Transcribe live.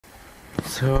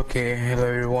Okay, hello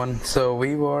everyone. So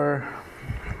we were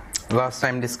last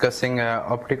time discussing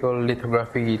optical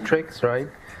lithography tricks, right?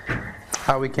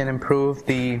 How we can improve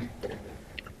the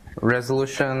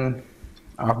resolution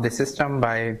of the system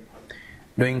by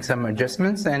doing some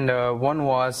adjustments. And one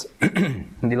was,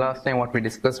 the last time what we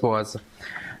discussed was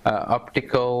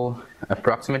optical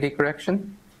proximity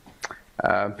correction.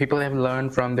 People have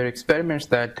learned from their experiments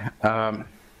that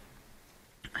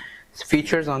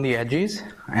features on the edges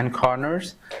and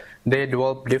corners, they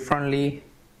develop differently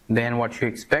than what you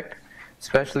expect,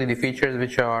 especially the features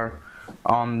which are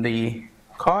on the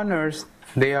corners.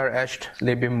 They are etched a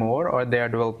little bit more, or they are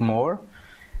developed more,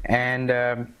 and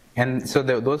so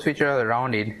those features are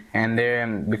rounded,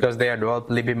 and because they are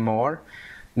developed a little bit more,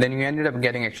 then you ended up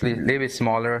getting actually a little bit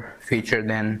smaller feature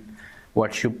than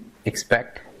what you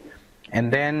expect.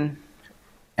 And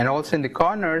also in the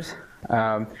corners,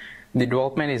 the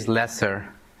development is lesser.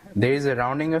 There is a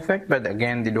rounding effect, but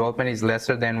again, the development is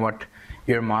lesser than what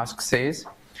your mask says.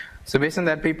 So based on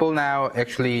that, people now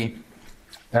actually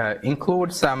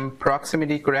include some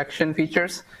proximity correction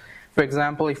features. For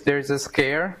example, if there is a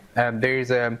square, there is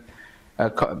a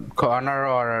corner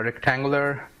or a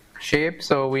rectangular shape,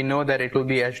 so we know that it will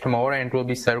be etched more and it will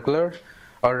be circular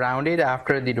or rounded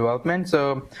after the development.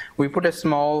 So we put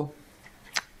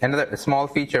another small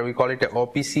feature, we call it an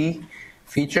OPC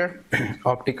feature,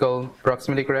 optical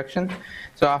proximity correction.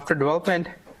 So after development,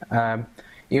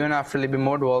 even after a little bit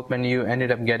more development, you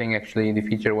ended up getting actually the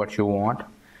feature what you want.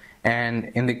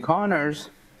 And in the corners,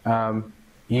 the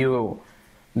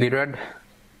red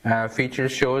feature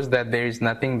shows that there is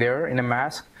nothing there in a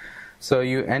mask. So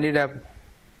you ended up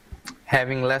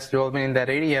having less development in that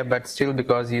area, but still,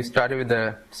 because you started with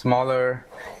a smaller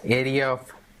area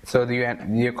so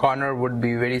your corner would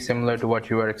be very similar to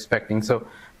what you were expecting. So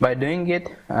by doing it,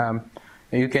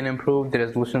 you can improve the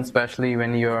resolution, especially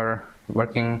when you're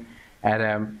working at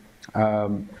a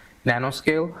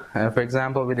nanoscale. For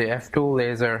example, with the F2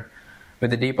 laser,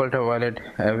 with the deep ultraviolet,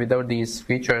 without these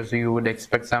features, you would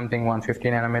expect something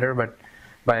 150 nanometer, but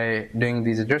by doing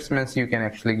these adjustments, you can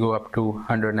actually go up to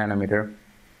 100 nanometer.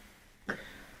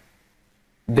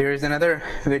 There is another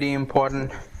very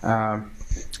important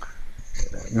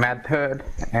method,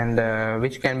 and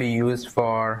which can be used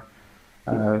for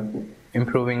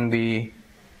improving the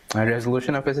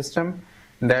resolution of a system.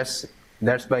 That's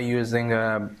by using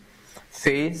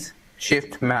phase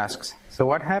shift masks. So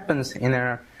what happens in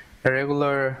a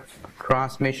regular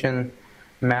transmission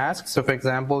mask? So for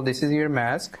example, this is your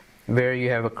mask where you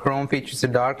have a chrome feature. So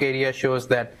dark area shows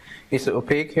that it's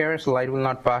opaque here, so light will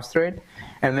not pass through it.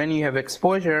 And when you have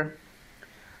exposure,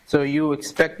 so you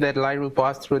expect that light will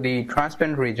pass through the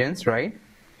transparent regions, right?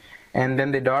 And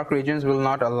then the dark regions will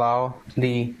not allow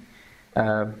the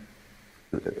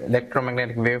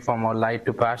electromagnetic waveform or light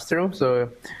to pass through. So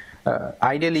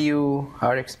ideally you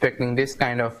are expecting this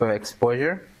kind of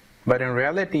exposure, but in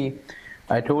reality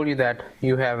I told you that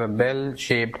you have a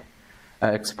bell-shaped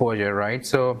exposure, right?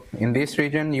 So in this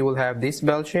region you will have this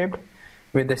bell-shaped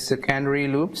with the secondary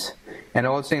loops, and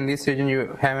also in this region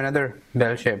you have another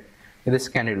bell-shaped with the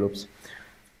secondary loops.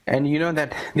 And you know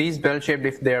that these bell-shaped,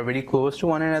 if they are very close to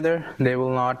one another, they will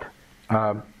not,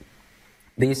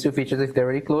 these two features, if they're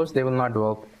very close, they will not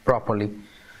develop properly.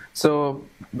 So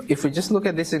if we just look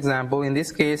at this example, in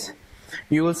this case,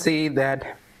 you will see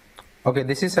that, okay,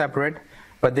 this is separate,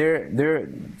 but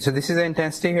so this is the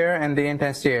intensity here and the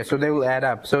intensity here, so they will add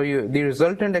up. So the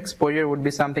resultant exposure would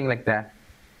be something like that.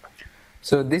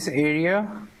 So this area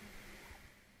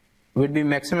would be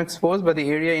maximum exposed, but the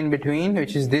area in between,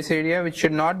 which is this area, which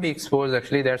should not be exposed,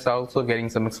 actually that's also getting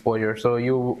some exposure, so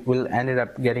you will end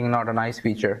up getting not a nice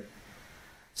feature.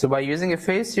 So by using a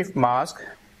phase shift mask,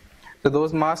 so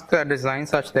those masks are designed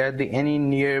such that any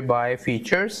nearby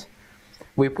features,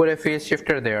 we put a phase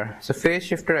shifter there. So phase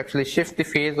shifter actually shifts the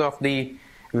phase of the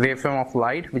waveform of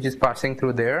light which is passing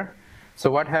through there. So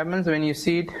what happens when you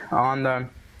see it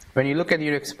when you look at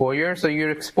your exposure, so your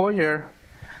exposure,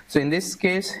 so in this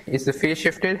case, it's the phase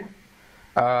shifted.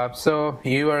 So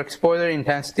your exposure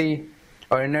intensity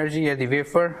or energy at the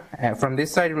wafer from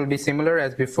this side will be similar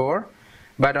as before.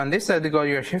 But on this side, because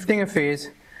you're shifting a phase,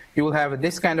 you will have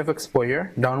this kind of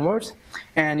exposure downwards.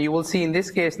 And you will see in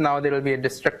this case now there will be a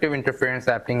destructive interference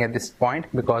happening at this point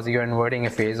because you're inverting a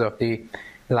phase of the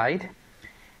light.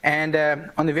 And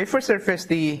on the wafer surface,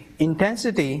 the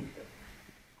intensity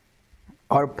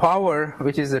or power,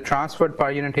 which is the transferred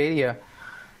per unit area,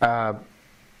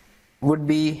 would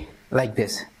be like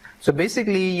this. So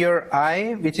basically your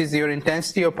I, which is your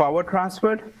intensity or power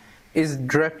transferred, is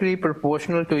directly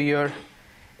proportional to your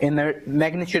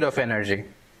magnitude of energy.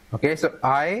 Okay, so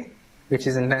I which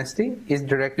is intensity, is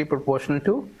directly proportional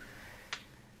to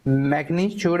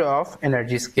magnitude of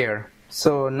energy square.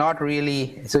 So not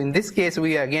really, so in this case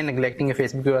we are again neglecting a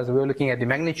phase because we're looking at the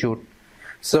magnitude.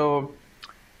 So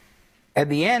at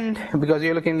the end, because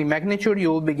you're looking at the magnitude, you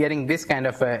will be getting this kind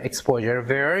of exposure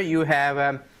where you have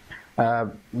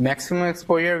a maximum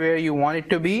exposure where you want it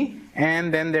to be,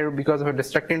 and then there, because of a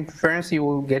destructive interference, you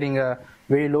will getting a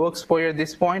very low exposure at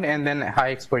this point and then a high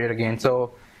exposure again.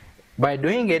 So by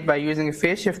doing it, by using a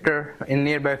phase shifter in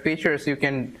nearby features, you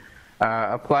can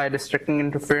apply destructive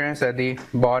interference at the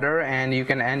border, and you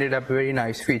can end up very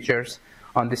nice features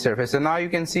on the surface. So now you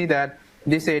can see that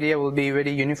this area will be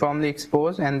very uniformly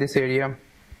exposed, and this area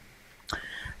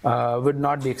would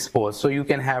not be exposed. So you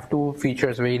can have two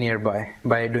features very nearby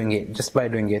by doing it, just by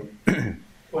doing it.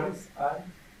 What is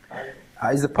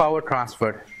I? Is the power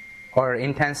transferred or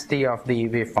intensity of the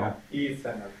waveform. E is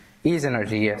energy. E is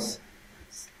energy, yes.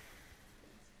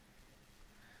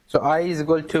 So I is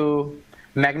equal to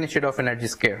magnitude of energy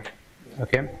square.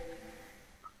 Okay.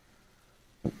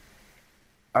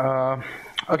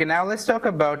 Okay, now let's talk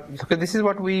about, because this is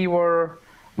what we were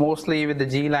mostly with the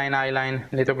G line, I line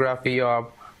lithography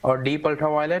or deep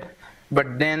ultraviolet.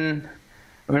 But then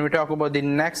when we talk about the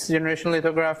next generation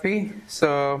lithography,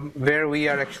 so where we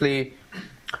are actually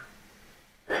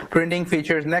printing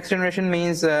features. Next generation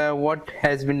means what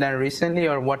has been done recently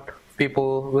or what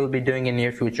people will be doing in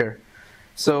near future.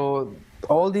 So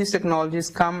all these technologies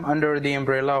come under the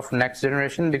umbrella of next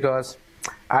generation because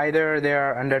either they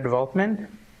are under development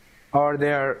or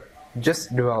they are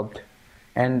just developed,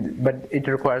 but it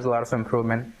requires a lot of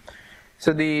improvement.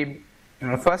 So the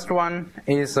first one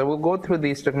is, we'll go through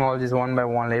these technologies one by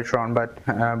one later on,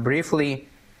 but briefly,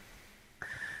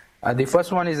 the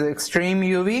first one is extreme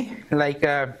UV, like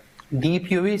deep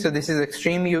UV. So this is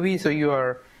extreme UV, so you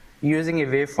are using a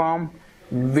waveform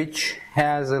which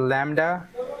has a lambda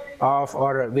of,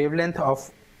 or a wavelength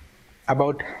of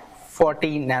about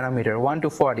 40 nanometer, 1 to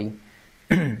 40.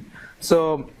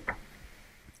 So,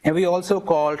 and we also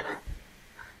called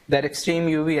that extreme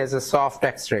UV as a soft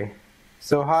X-ray.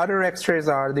 So harder X-rays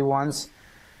are the ones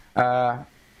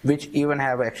which even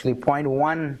have actually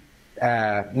 0.1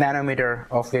 nanometer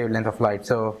of wavelength of light,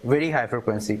 so very high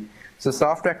frequency. So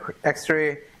soft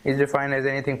X-ray is defined as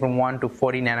anything from 1 to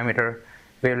 40 nanometer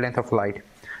wavelength of light.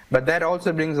 But that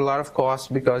also brings a lot of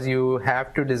cost because you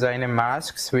have to design a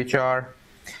masks which are,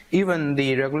 even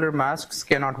the regular masks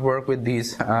cannot work with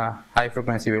these high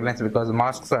frequency wavelengths because the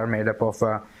masks are made up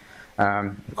of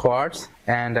quartz,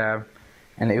 and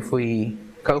if we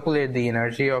calculate the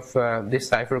energy of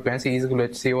this high frequency is equal to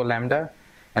CO lambda,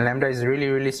 and lambda is really,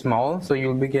 really small, so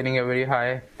you'll be getting a very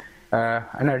high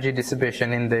energy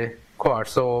dissipation in the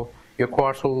quartz. So your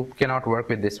quartz cannot work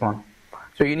with this one.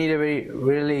 So you need a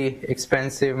really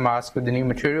expensive mask with the new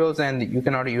materials, and you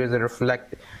cannot use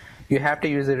you have to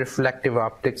use the reflective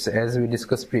optics as we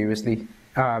discussed previously.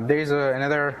 There is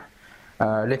another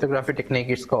lithography technique,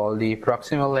 it's called the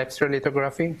proximal X-ray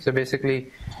lithography. So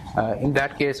basically, in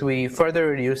that case, we further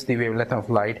reduce the wavelength of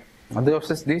light.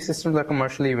 These systems are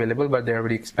commercially available, but they're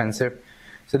very expensive.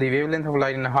 So the wavelength of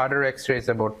light in a harder X-ray is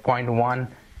about 0.1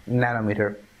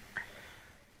 nanometer.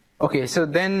 Okay, so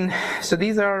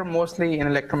these are mostly in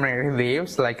electromagnetic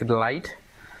waves like the light,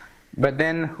 but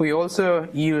then we also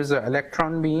use an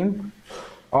electron beam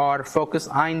or focus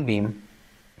ion beam.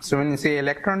 So when you say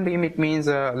electron beam, it means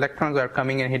electrons are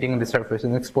coming and hitting the surface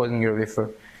and exposing your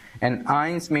wafer. And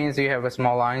ions means you have a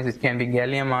small ions, it can be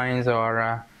gallium ions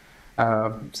or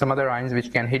some other ions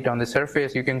which can hit on the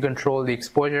surface. You can control the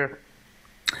exposure.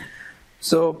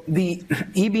 So the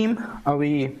E-beam,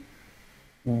 we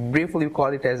briefly call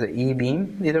it as an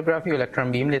E-beam lithography,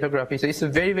 electron beam lithography. So it's a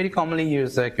very, very commonly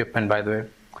used equipment, by the way.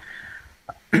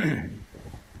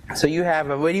 So you have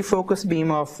a very focused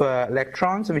beam of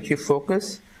electrons which you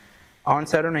focus on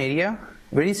certain area,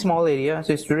 very small area,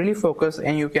 so it's really focused,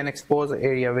 and you can expose the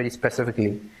area very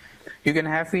specifically. You can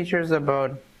have features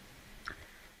about,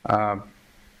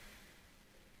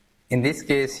 in this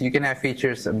case, you can have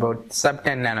features about sub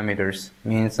 10 nanometers,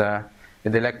 means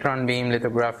with electron beam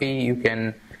lithography, you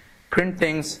can print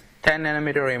things 10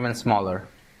 nanometer or even smaller,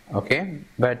 okay?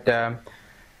 But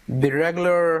the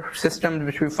regular systems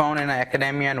which we found in an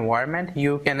academia environment,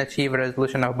 you can achieve a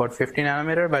resolution of about 50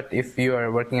 nanometer, but if you are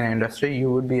working in industry,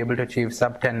 you would be able to achieve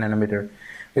sub 10 nanometer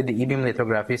with the E-beam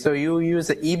lithography. So you use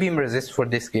the E-beam resist for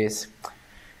this case.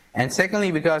 And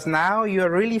secondly, because now you are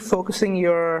really focusing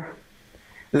your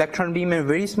electron beam in a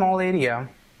very small area,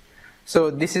 so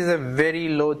this is a very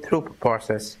low throughput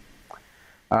process.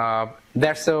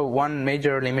 That's one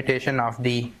major limitation of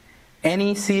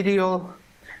any serial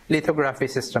lithography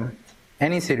system.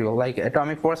 any serial, like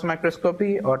atomic force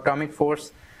microscopy or atomic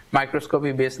force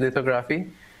microscopy based lithography,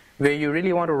 where you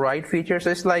really want to write features.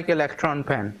 It's like electron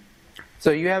pen.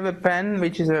 So you have a pen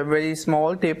which is a very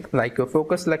small tip, like a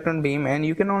focused electron beam, and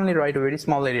you can only write a very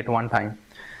small area at one time.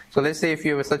 So let's say if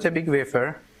you have such a big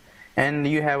wafer and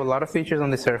you have a lot of features on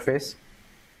the surface,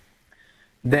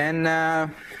 then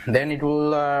it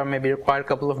will maybe require a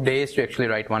couple of days to actually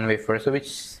write one wafer, so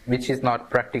which is not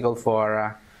practical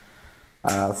for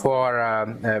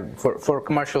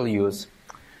commercial use.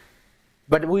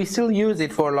 But we still use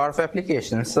it for a lot of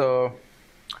applications. So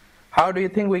how do you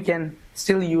think we can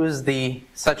still use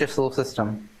such a slow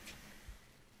system?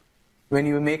 When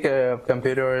you make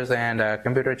computers and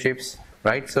computer chips,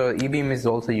 right? So E-beam is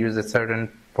also used at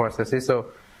certain processes. So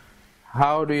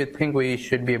how do you think we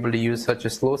should be able to use such a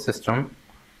slow system,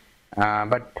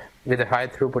 but with a high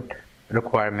throughput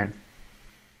requirement?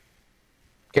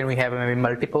 Can we have maybe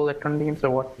multiple electron beams or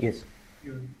what? Yes.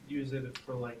 You use it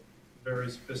for like very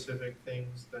specific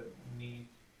things that need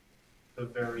the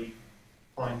very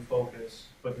fine focus,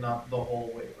 but not the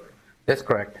whole wafer. That's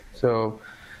correct. So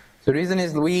the reason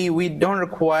is we don't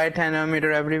require 10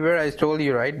 nanometer everywhere. I told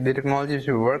you, right? The technologies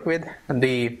we work with,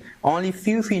 the only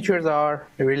few features are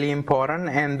really important,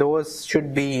 and those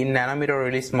should be in nanometer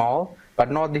really small,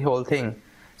 but not the whole thing.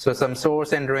 So some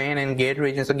source and drain and gate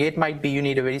region. So gate might be you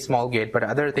need a very small gate, but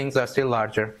other things are still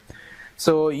larger.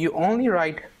 So you only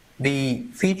write the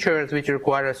features which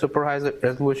require a super high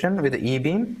resolution with the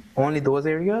E-beam, only those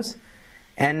areas,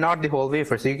 and not the whole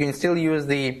wafer. So you can still use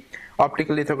the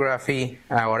optical lithography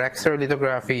or X-ray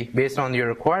lithography based on your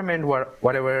requirement,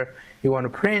 whatever you want to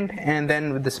print, and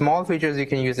then with the small features you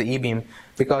can use the E-beam,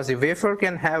 because the wafer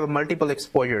can have multiple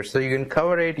exposures. So you can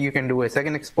cover it, you can do a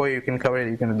second exposure, you can cover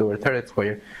it, you can do a third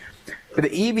exposure. With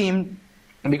the E-beam,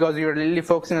 because you're really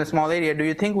focusing on a small area, do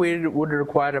you think we would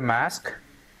require a mask?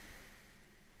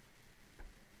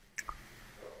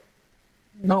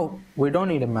 No, we don't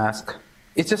need a mask.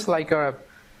 It's just like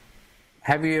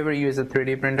have you ever used a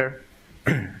 3D printer?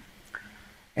 In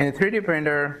a 3D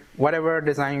printer, whatever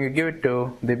design you give it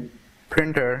to the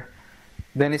printer,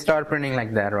 then it starts printing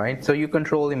like that, right? So you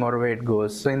control the motor where it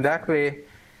goes. So in that way,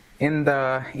 in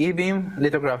the E-beam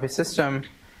lithography system,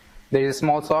 there is a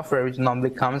small software which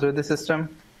normally comes with the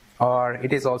system, or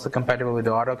it is also compatible with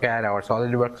AutoCAD or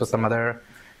SolidWorks or some other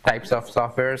types of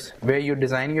softwares, where you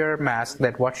design your mask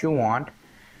that what you want,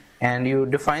 and you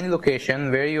define the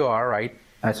location where you are, right?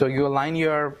 So you align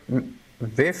your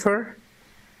wafer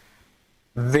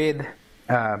with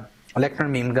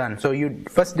electron beam gun. So you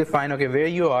first define, okay, where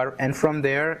you are, and from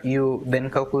there you then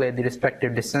calculate the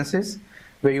respective distances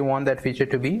where you want that feature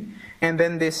to be, and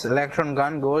then this electron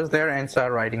gun goes there and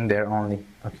start writing there only.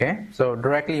 Okay, so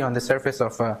directly on the surface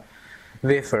of a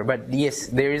wafer. But yes,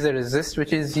 there is a resist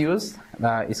which is used.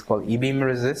 It's called E-beam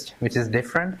resist, which is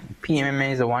different.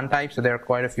 PMMA is the one type, so there are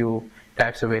quite a few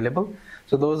types available.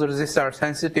 So those resists are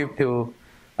sensitive to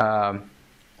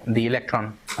the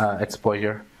electron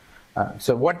exposure.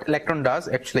 So what electron does,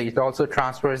 actually, it also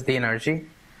transfers the energy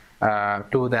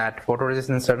to that photoresist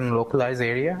in certain localized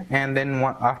area, and then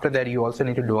after that you also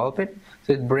need to develop it.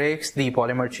 So it breaks the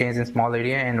polymer chains in small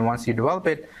area, and once you develop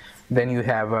it, then you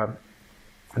have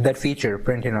that feature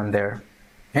printed on there,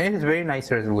 and it is very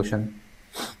nice resolution.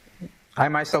 I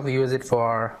myself use it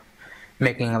for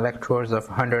making electrodes of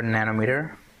 100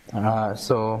 nanometer,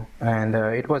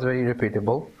 it was very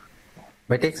repeatable,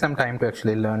 but it takes some time to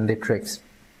actually learn the tricks.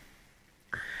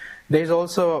 There's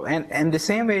also, and the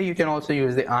same way you can also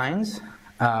use the ions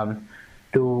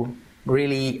to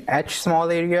really etch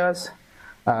small areas.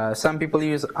 Some people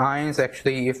use ions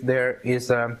actually if there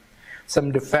is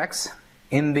some defects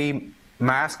in the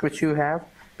mask which you have.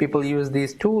 People use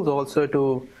these tools also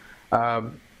to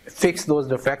fix those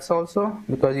defects also,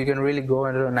 because you can really go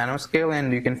into a nanoscale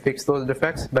and you can fix those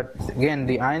defects. But again,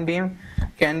 the ion beam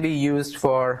can be used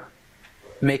for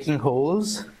making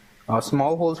holes,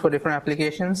 small holes for different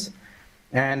applications,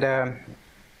 and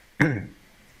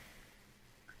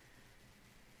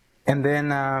and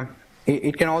then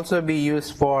it can also be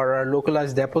used for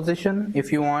localized deposition.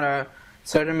 If you want a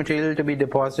certain material to be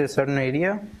deposited in a certain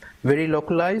area, very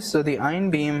localized, so the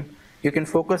ion beam, you can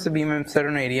focus the beam in a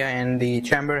certain area, and the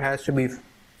chamber has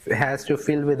to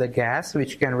fill with a gas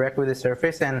which can react with the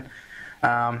surface and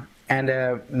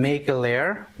make a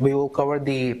layer. We will cover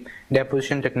the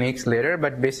deposition techniques later,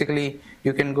 but basically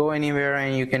you can go anywhere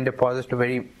and you can deposit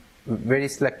a very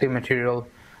selective material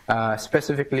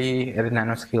specifically at the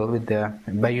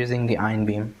nanoscale by using the ion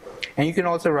beam. And you can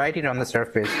also write it on the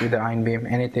surface with the ion beam,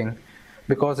 anything,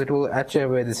 because it will etch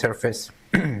away the surface.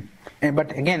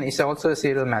 But again, it's also a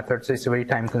serial method, so it's very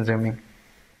time consuming.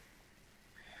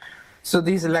 So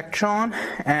these electron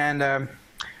and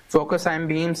focus ion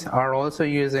beams are also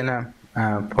used in a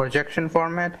projection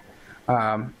format.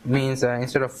 Means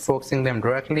instead of focusing them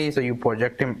directly, so you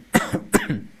project them.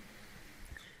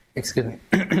 Excuse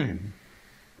me.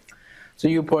 So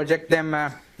you project them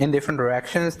in different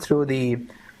directions through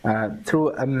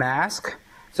a mask.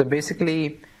 So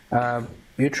basically,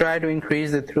 you try to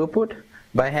increase the throughput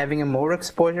by having a more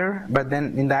exposure, but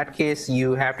then in that case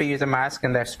you have to use a mask,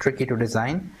 and that's tricky to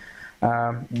design,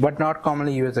 but not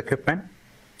commonly used equipment.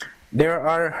 There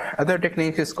are other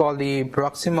techniques. It's called the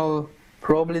proximal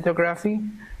probe lithography.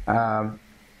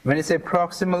 When you say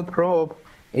proximal probe,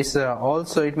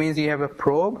 it means you have a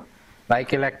probe.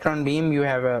 Like electron beam, you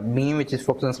have a beam which is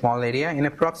focused on a small area. In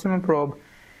a proximal probe,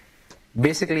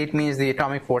 basically it means the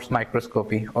atomic force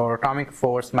microscopy or atomic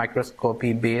force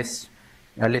microscopy based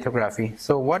lithography.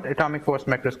 So what atomic force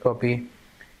microscopy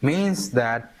means,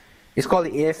 that it's called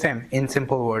AFM in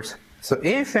simple words. So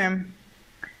AFM,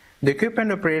 the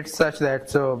equipment operates such that,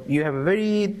 so you have a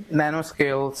very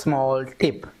nanoscale small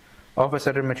tip of a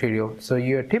certain material. So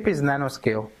your tip is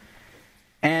nanoscale,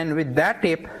 and with that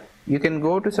tip you can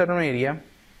go to certain area,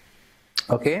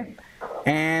 okay,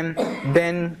 and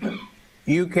then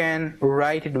you can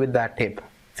write it with that tip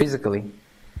physically.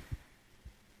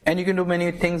 And you can do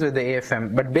many things with the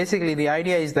AFM, but basically the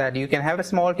idea is that you can have a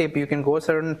small tip, you can go a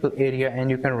certain area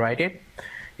and you can write it.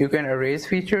 You can erase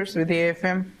features with the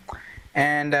AFM.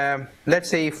 And let's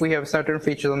say if we have certain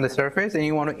features on the surface and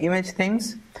you want to image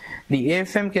things, the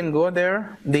AFM can go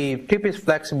there. The tip is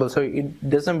flexible, so it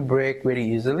doesn't break very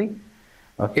easily.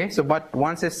 Okay, so but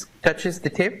once it touches the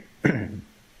tip,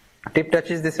 tip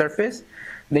touches the surface,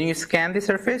 then you scan the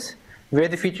surface. Where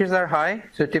the features are high,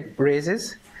 so tip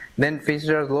raises, then features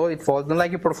are low, it falls,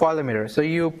 like a profilometer. So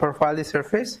you profile the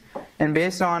surface, and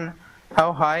based on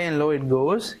how high and low it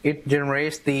goes, it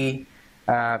generates the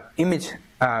image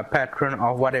pattern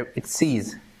of what it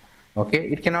sees. Okay,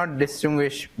 it cannot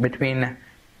distinguish between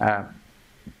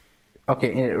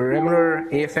regular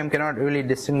AFM cannot really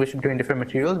distinguish between different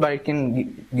materials, but it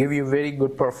can give you very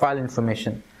good profile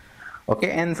information.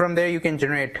 Okay, and from there you can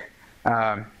generate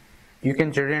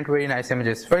very nice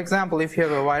images. For example, if you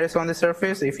have a virus on the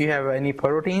surface, if you have any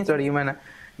proteins or even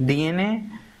DNA,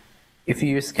 if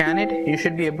you scan it, you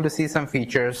should be able to see some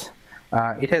features.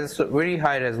 It has a very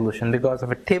high resolution because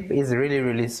of a tip is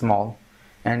really small,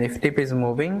 and if tip is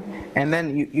moving, and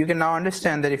then you can now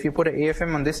understand that if you put an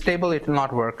AFM on this table, it will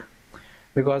not work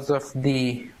because of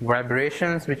the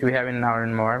vibrations which we have in our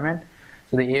environment.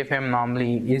 So the AFM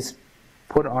normally is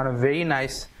put on a very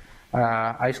nice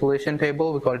isolation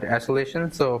table. We call it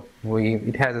isolation. So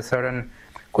it has a certain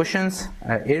cushions,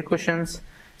 air cushions.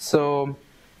 So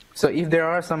if there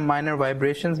are some minor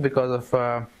vibrations because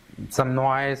of some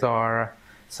noise or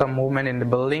some movement in the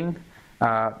building,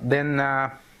 then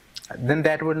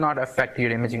that would not affect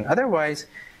your imaging. Otherwise,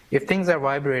 if things are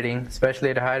vibrating, especially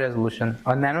at a high resolution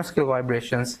or nanoscale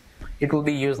vibrations, it will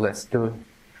be useless to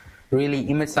really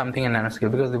image something in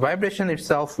nanoscale because the vibration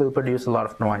itself will produce a lot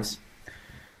of noise.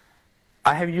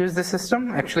 I have used this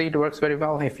system. Actually, it works very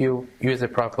well if you use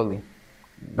it properly.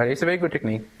 But it's a very good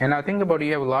technique. And now think about it,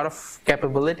 you have a lot of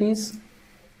capabilities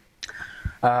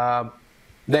that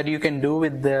you can do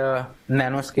with the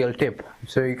nanoscale tip.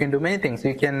 So you can do many things.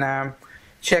 You can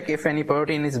check if any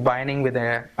protein is binding with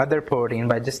the other protein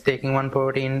by just taking one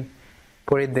protein,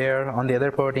 put it there on the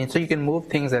other protein. So you can move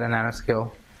things at a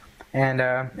nanoscale.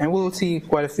 And we'll see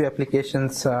quite a few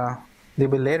applications a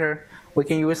little bit later. We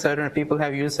can use people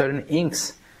have used certain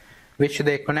inks which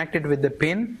they connected with the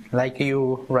pin, like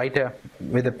you write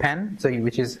with a pen, so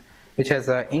which has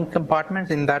ink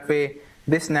compartments. In that way,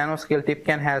 this nanoscale tip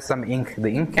can have some ink. The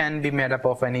ink can be made up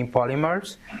of any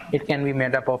polymers. It can be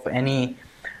made up of any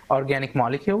organic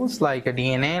molecules like a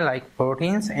DNA, like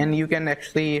proteins, and you can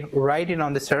actually write it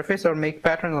on the surface or make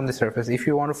patterns on the surface. If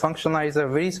you want to functionalize a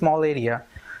very small area,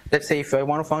 let's say if I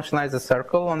want to functionalize a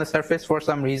circle on the surface for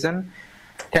some reason,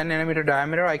 10 nanometer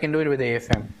diameter, I can do it with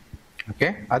AFM.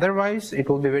 Okay. Otherwise, it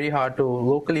will be very hard to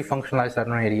locally functionalize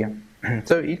certain area.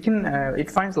 So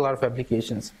it finds a lot of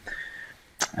applications.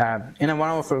 In one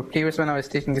of our previous when I was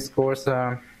teaching this course,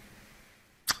 I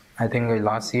think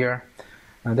last year,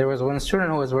 there was one student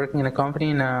who was working in a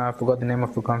company, and I forgot the name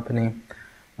of the company,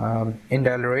 in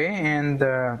Delray, and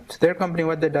so their company,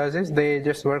 what they does is they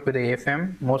just work with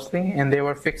AFM mostly, and they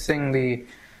were fixing the.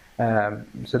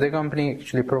 So their company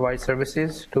actually provides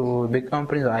services to big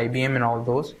companies, IBM and all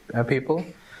those people.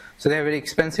 So they have very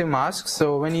expensive masks.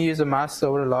 So when you use a mask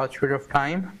over a large period of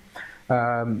time,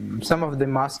 some of the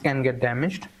masks can get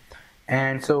damaged,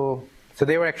 and so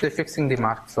they were actually fixing the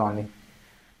masks only.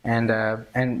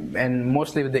 and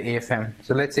mostly with the AFM.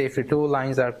 So let's say if your two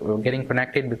lines are getting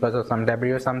connected because of some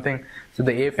debris or something, so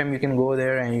the AFM, you can go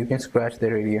there and you can scratch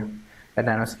the radio at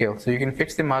nanoscale. So you can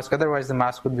fix the mask, otherwise the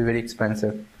mask would be very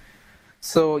expensive.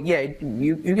 So yeah,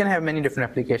 you can have many different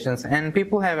applications, and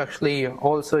people have actually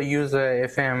also used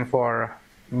AFM for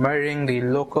measuring the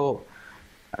local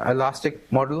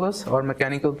elastic modulus or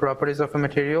mechanical properties of a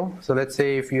material. So let's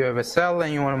say if you have a cell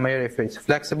and you want to measure if it's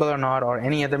flexible or not, or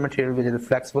any other material which is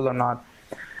flexible or not,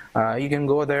 you can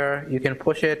go there, you can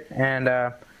push it,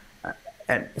 and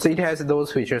so it has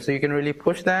those features. So you can really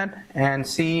push that and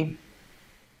see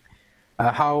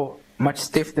how much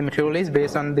stiff the material is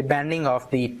based on the bending of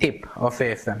the tip of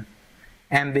AFM.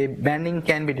 And the bending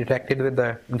can be detected with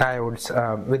the diodes,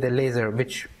 with the laser,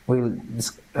 which we'll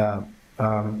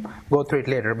go through it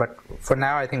later, but for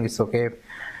now I think it's okay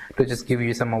to just give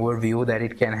you some overview that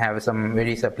it can have some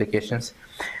various applications.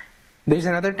 There's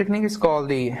another technique, it's called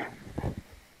the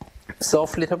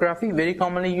soft lithography, very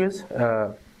commonly used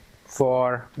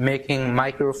for making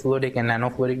microfluidic and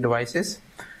nanofluidic devices.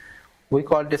 We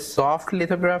call it soft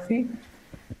lithography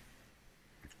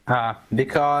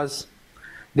because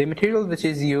the material which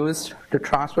is used to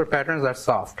transfer patterns are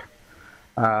soft.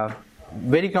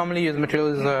 Very commonly used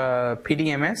material is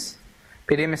PDMS.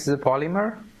 PDMS is a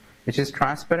polymer which is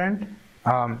transparent,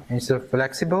 it's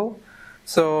flexible.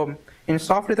 So in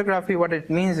soft lithography, what it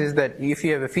means is that if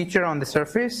you have a feature on the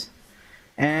surface,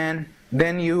 and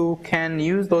then you can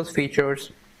use those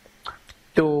features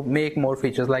to make more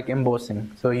features like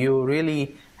embossing. So you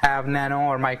really have nano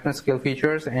or micron scale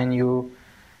features, and you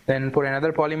then put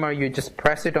another polymer, you just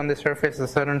press it on the surface at a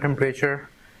certain temperature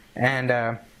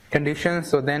and conditions,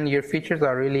 so then your features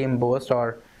are really embossed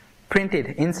or printed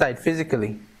inside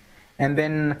physically, and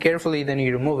then carefully then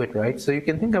you remove it, right? So you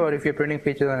can think about if you're printing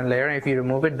features on a layer, if you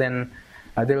remove it, then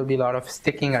there will be a lot of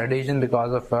sticking or adhesion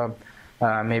because of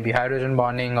maybe hydrogen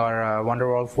bonding or van der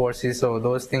Waals forces, so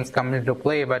those things come into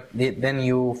play, but then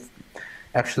you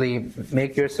actually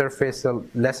make your surface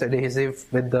less adhesive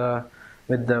with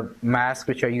the mask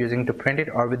which you're using to print it,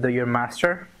 or with your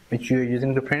master which you're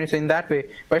using to print it. So in that way,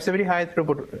 but it's a very high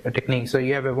throughput technique. So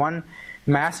you have a one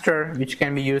master which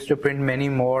can be used to print many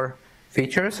more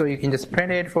features. So you can just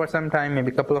print it for some time,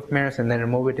 maybe a couple of minutes, and then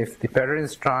remove it. If the pattern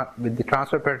is with the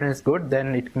transfer pattern is good,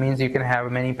 then it means you can have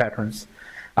many patterns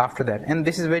after that. And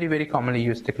this is very, very commonly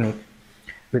used technique,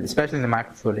 especially in the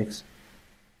microfluidics.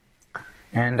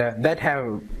 And that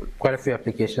have quite a few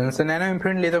applications. So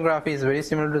nano-imprint lithography is very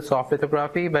similar to soft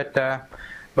lithography, but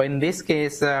in this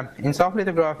case, in soft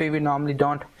lithography, we normally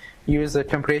don't use the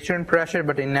temperature and pressure,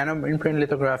 but in nano-imprint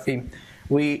lithography,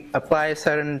 we apply a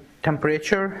certain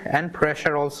temperature and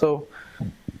pressure also,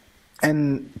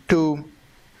 and to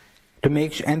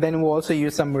make, and then we also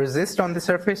use some resist on the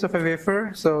surface of a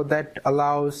wafer, so that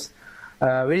allows,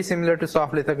 very similar to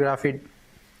soft lithography,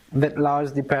 that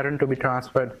allows the pattern to be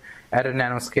transferred at a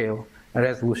nanoscale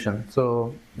resolution.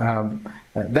 So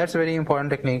that's a very important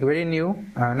technique, very new,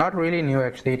 not really new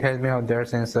actually, it has been out there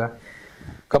since a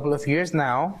couple of years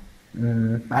now.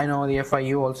 I know the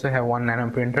FIU also have one nano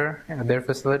printer at their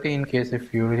facility. In case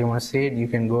if you really want to see it, you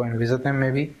can go and visit them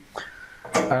maybe.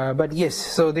 But yes,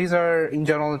 so these are in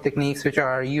general techniques which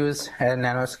are used at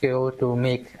nanoscale to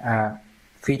make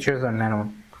features on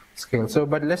nanoscale. So,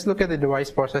 but let's look at the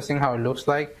device processing, how it looks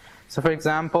like. So for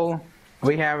example,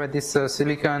 we have this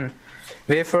silicon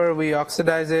wafer, we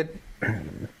oxidize it,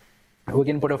 we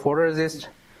can put a photoresist,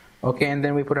 okay, and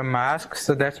then we put a mask.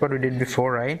 So that's what we did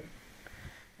before, right?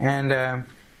 And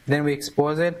then we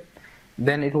expose it,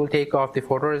 then it will take off the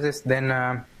photoresist,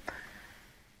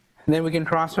 then we can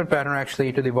transfer pattern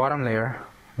actually to the bottom layer,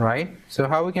 right? So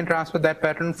how we can transfer that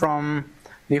pattern from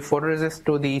the photoresist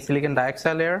to the silicon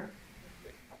dioxide layer?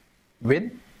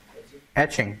 With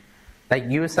etching. Like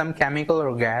use some chemical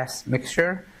or gas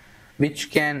mixture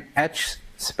which can etch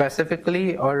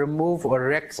specifically or remove or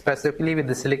wreck specifically with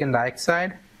the silicon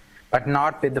dioxide, but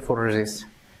not with the photoresist.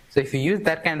 So if you use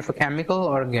that kind of a chemical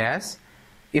or gas,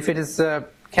 if it is a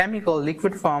chemical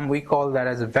liquid form, we call that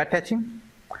as a wet etching.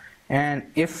 And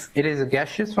if it is a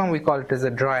gaseous form, we call it as a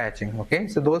dry etching. Okay,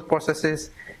 so those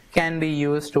processes can be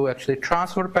used to actually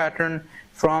transfer pattern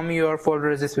from your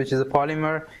photoresist, which is a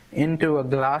polymer, into a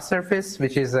glass surface,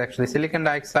 which is actually silicon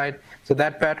dioxide. So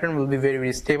that pattern will be very,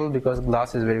 very stable because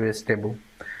glass is very, very stable.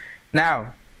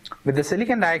 Now, with the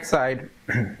silicon dioxide,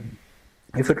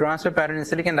 if you transfer pattern in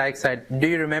silicon dioxide, do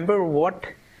you remember what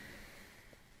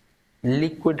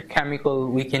liquid chemical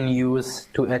we can use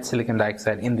to etch silicon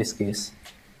dioxide in this case?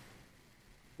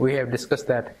 We have discussed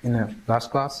that in the last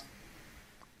class.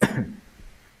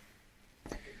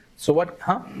 So what,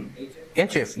 huh?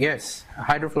 HF, yes,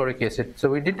 hydrofluoric acid.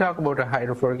 So we did talk about a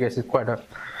hydrofluoric acid quite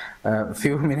a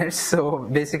few minutes. So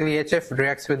basically HF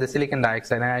reacts with the silicon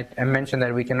dioxide, and I mentioned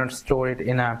that we cannot store it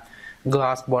in a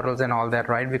glass bottles and all that,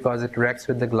 right, because it reacts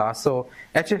with the glass. So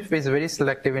HF is very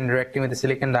selective in reacting with the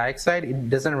silicon dioxide. It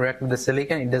doesn't react with the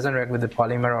silicon, it doesn't react with the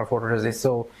polymer or photoresist.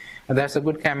 So that's a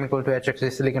good chemical to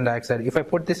HF, silicon dioxide. If I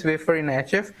put this wafer in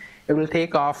HF, it will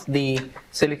take off the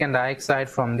silicon dioxide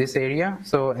from this area.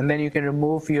 So, and then you can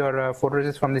remove your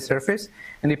photoresist from the surface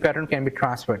and the pattern can be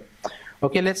transferred.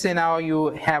 Okay, let's say now you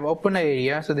have open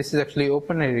area. So this is actually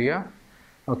open area,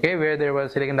 okay, where there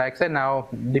was silicon dioxide. Now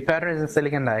the pattern is in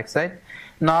silicon dioxide.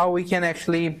 Now we can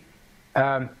actually,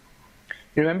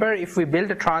 remember if we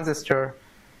build a transistor,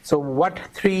 so what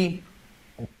three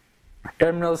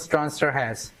terminals transistor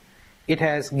has? It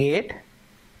has gate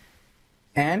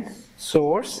and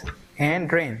source and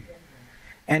drain.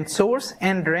 And source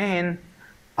and drain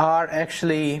are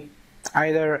actually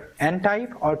either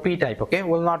N-type or P-type, okay?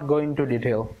 We'll not go into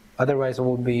detail, otherwise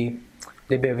they'll be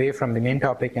away from the main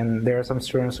topic, and there are some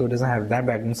students who doesn't have that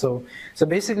background. So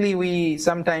basically we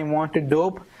sometimes want to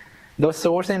dope those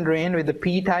source and drain with the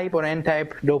P-type or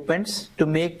N-type dopants to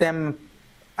make them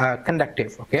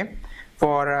conductive, okay?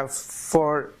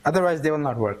 For otherwise they will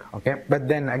not work, okay? But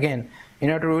then again, in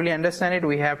order to really understand it,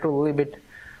 we have to a little bit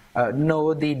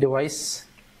know the device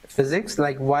physics,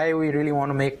 like why we really want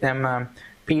to make them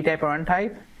P-type or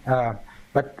N-type,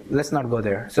 but let's not go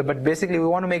there. So, but basically we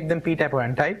want to make them P-type or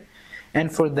N-type,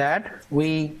 and for that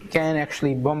we can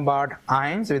actually bombard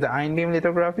ions with the ion beam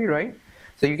lithography, right?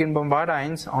 So you can bombard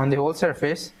ions on the whole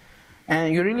surface,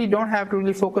 and you really don't have to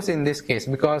really focus in this case,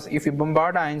 because if you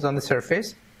bombard ions on the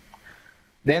surface,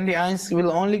 then the ions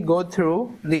will only go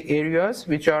through the areas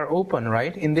which are open,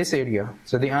 right, in this area.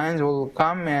 So the ions will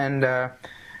come and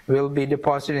will be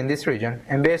deposited in this region,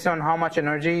 and based on how much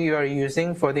energy you are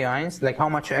using for the ions, like how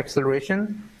much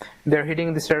acceleration they're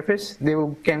hitting the surface, they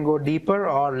can go deeper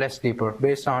or less deeper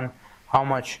based on how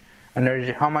much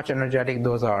energetic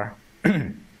those are.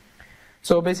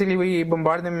 So basically we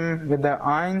bombard them with the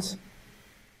ions.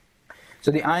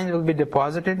 So the ions will be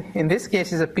deposited. In this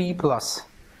case is a P plus.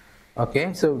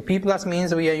 Okay, so P plus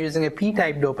means we are using a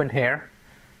P-type dopant here.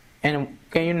 And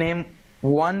can you name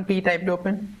one P-type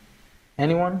dopant?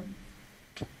 Anyone?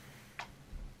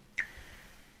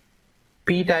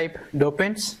 P-type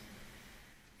dopants?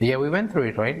 Yeah, we went through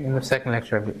it, right, in the second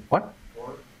lecture. What?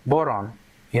 Boron.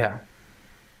 Yeah.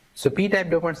 So P-type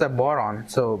dopants are boron.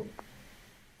 So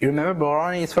you remember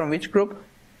boron is from which group?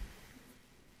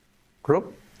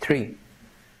 Group 3.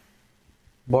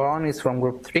 Boron is from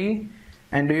group 3.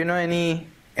 And do you know any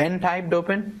N-type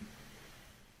dopant?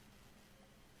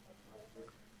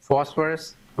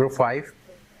 Phosphorus, group 5.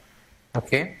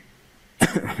 Okay.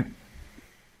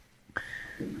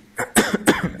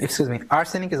 Excuse me.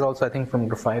 Arsenic is also, I think, from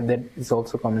group 5. That is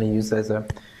also commonly used as a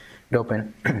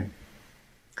dopant.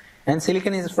 And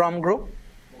silicon is from group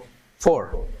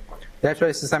 4. That's why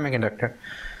it's a semiconductor.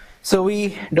 So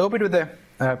we dope it with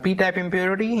a P-type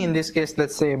impurity. In this case,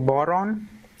 let's say boron.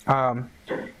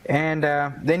 And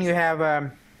then you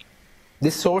have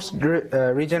this source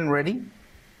region ready.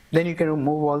 Then you can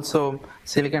remove also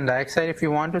silicon dioxide if you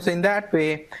want to. So in that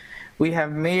way, we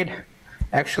have made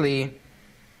actually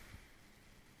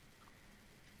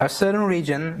a certain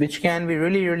region which can be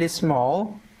really, really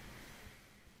small,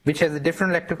 which has a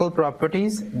different electrical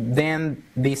properties than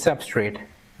the substrate.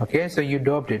 Okay, so you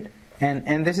doped it,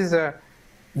 and this is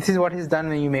what is done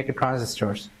when you make a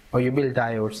transistors or you build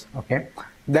diodes. Okay.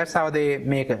 That's how they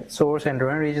make a source and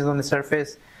drain regions on the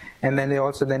surface, and then they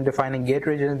also then define a gate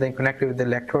region, then connect it with the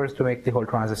electrodes to make the whole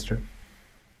transistor.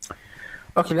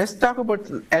 Okay, let's talk about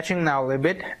etching now a little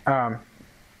bit.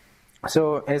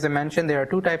 So as I mentioned, there are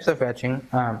two types of etching.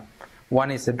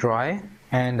 One is the dry,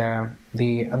 and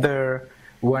the other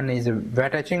one is a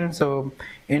wet etching. So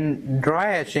in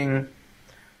dry etching,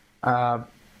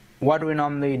 what we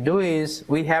normally do is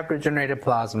we have to generate a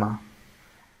plasma.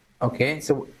 Okay,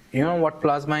 so you know what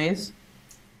plasma is?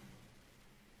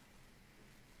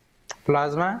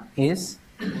 Plasma is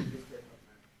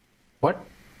what?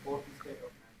 Fourth state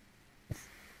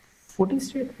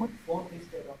of matter.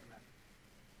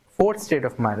 Fourth state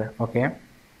of matter. Okay,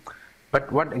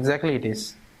 but what exactly it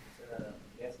is?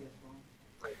 Gaseous form,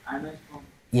 ionized form.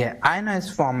 Yeah,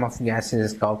 ionized form of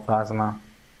gases is called plasma.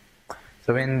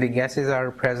 So when the gases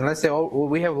are present, let's say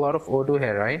we have a lot of O2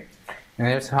 here, right? And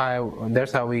that's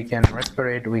how we can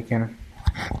respirate, we can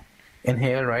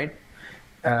inhale, right?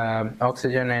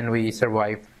 Oxygen, and we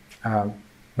survive.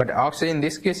 But oxygen in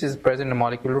this case is present in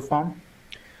molecular form,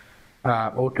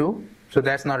 O2. So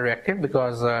that's not reactive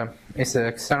because it's an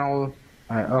external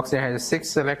oxygen has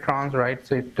 6 electrons, right?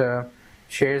 So it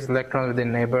shares electrons with the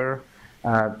neighbor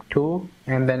 2,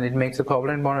 and then it makes a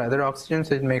covalent bond with other oxygen,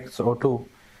 so it makes O2.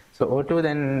 So O2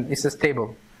 then is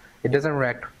stable. It doesn't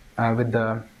react with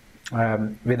the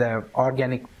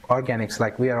organics,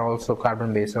 like we are also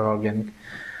carbon-based or organic.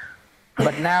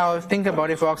 But now think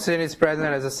about if oxygen is present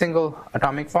as a single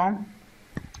atomic form,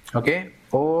 okay,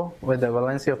 O with the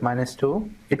valency of -2,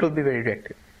 it will be very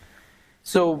reactive.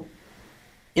 So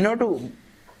in order to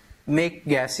make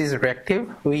gases reactive,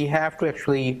 we have to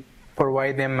actually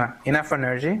provide them enough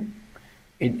energy.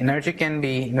 Energy can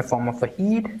be in the form of a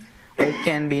heat, or it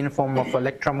can be in the form of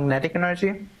electromagnetic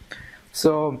energy,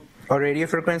 so or radio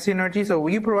frequency energy. So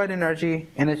we provide energy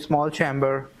in a small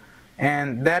chamber,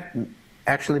 and that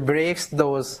actually breaks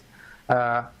those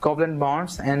covalent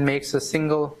bonds and makes a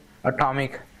single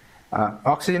atomic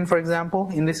oxygen, for example,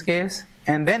 in this case,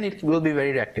 and then it will be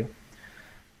very reactive.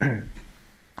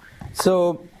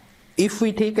 So if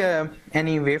we take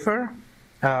any wafer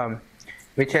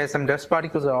which has some dust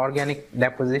particles or organic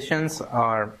depositions,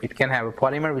 or it can have a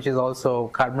polymer which is also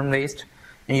carbon based,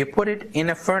 and you put it in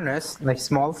a furnace, like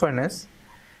small furnace,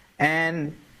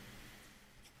 and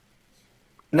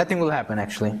nothing will happen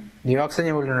actually. The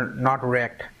oxygen will not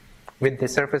react with the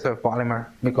surface of polymer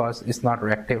because it's not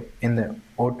reactive in the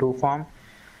O2 form.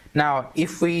 Now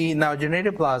if we now generate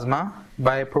a plasma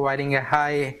by providing a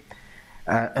high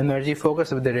energy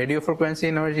focus with the radio frequency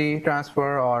energy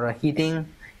transfer or a heating,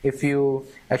 if you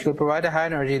actually provide a high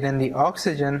energy, then the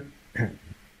oxygen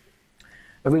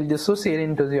will dissociate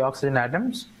into the oxygen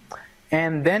atoms,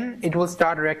 and then it will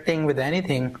start reacting with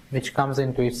anything which comes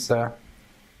into its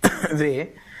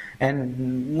way.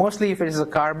 And mostly if it is a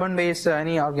carbon based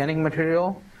any organic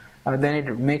material, then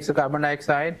it makes a carbon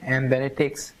dioxide, and then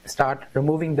it start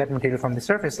removing that material from the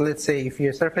surface. Let's say if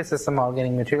your surface has some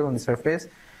organic material on the surface,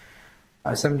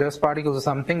 some dust particles or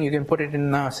something, you can put it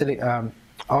in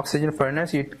oxygen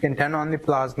furnace, you can turn on the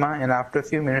plasma, and after a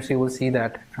few minutes you will see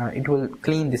that it will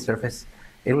clean the surface.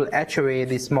 It will etch away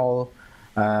the small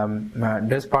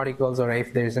dust particles, or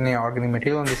if there is any organic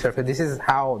material on the surface. This is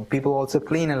how people also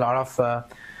clean a lot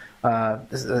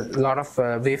of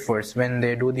wafers when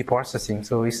they do the processing.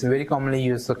 So it's very commonly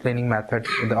used the cleaning method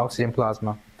with the oxygen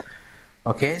plasma.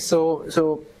 Okay, so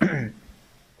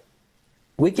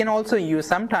we can also use,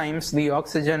 sometimes the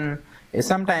oxygen,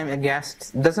 sometimes a gas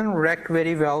doesn't react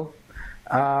very well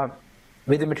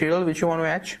with the material which you want to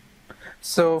etch.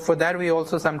 So for that we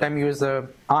also sometimes use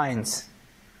ions,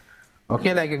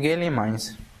 okay, like gallium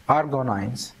ions, argon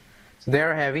ions. So they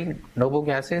are heavy, noble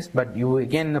gases, but you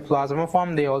again in the plasma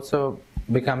form they also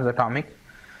becomes atomic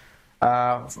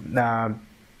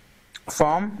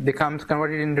form, becomes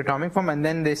converted into atomic form, and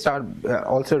then they start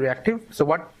also reactive. So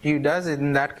what you does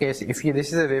in that case, if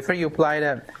this is a wafer, you apply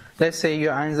let's say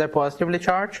your ions are positively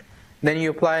charged, then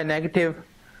you apply a negative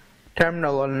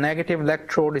terminal or negative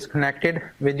electrode is connected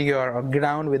with your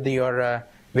ground with your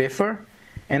wafer,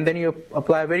 and then you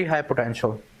apply very high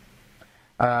potential,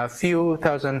 few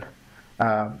thousand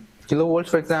kilovolts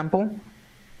for example,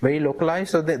 very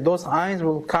localized, so that those ions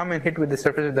will come and hit with the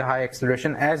surface with the high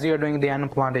acceleration, as you are doing the ion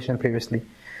implantation previously.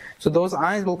 So those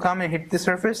ions will come and hit the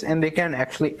surface, and they can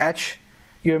actually etch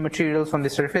your materials from the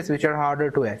surface which are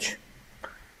harder to etch.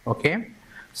 Okay,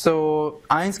 so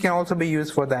ions can also be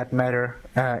used for that matter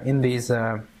in these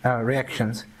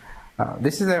reactions.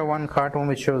 This is one cartoon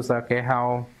which shows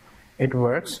how it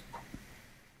works.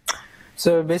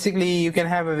 So basically you can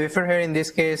have a wafer here. In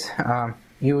this case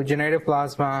you generate a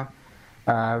plasma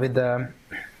with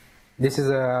this is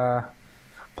a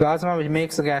plasma which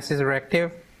makes the gases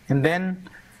reactive, and then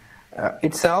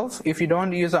itself, if you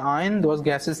don't use an ion, those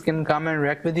gases can come and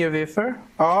react with your wafer,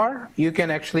 or you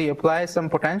can actually apply some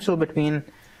potential between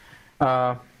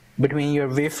your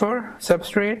wafer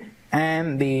substrate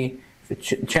and the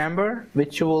chamber,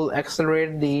 which will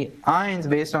accelerate the ions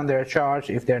based on their charge.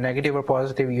 If they're negative or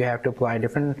positive, you have to apply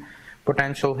different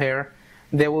potential here.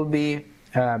 They will be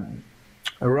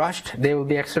rushed, they will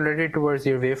be accelerated towards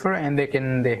your wafer, and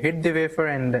they hit the wafer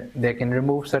and they can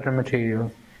remove certain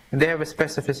material. They have a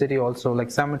specificity also,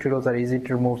 like some materials are easy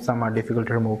to remove, some are difficult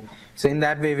to remove. So in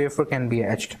that way wafer can be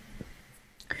etched.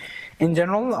 In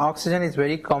general, oxygen is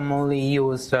very commonly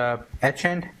used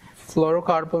etchant.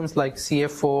 Fluorocarbons like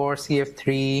CF4,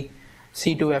 CF3,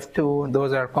 C2F2,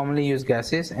 those are commonly used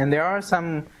gases, and there are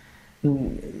some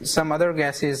other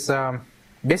gases.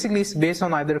 Basically it's based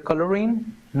on either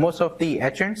chlorine, most of the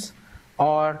etchants,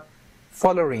 or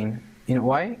fullerene.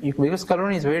 Why? Because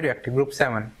chlorine is very reactive, group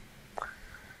 7.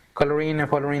 Chlorine and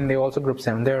fullerene, they also group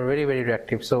 7. They are very, very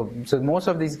reactive. So most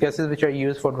of these gases which are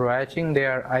used for dry etching, they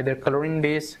are either chlorine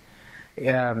based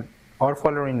or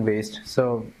fullerene based.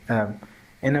 So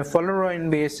in a fullerene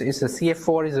based, it's a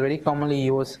CF4 is very commonly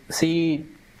used. CF3,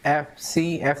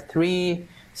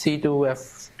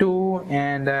 C2F2,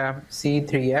 and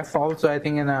C3F also, I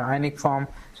think, in an ionic form.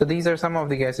 So these are some of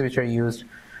the gases which are used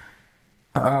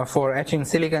for etching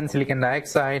silicon, silicon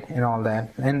dioxide, and all that.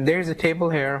 And there's a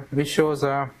table here which shows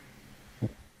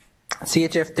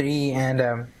CHF3 and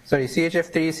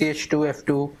CHF3,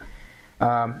 CH2F2.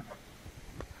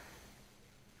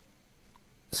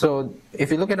 So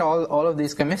if you look at all of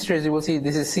these chemistries, you will see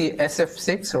this is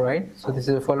SF6, right? So this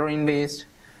is a fullerene based.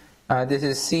 This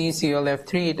is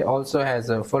CClF3. It also has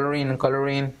a fullerene and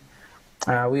chlorine.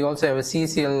 We also have a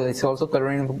CCl. It's also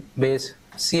chlorine based.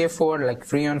 CF4, like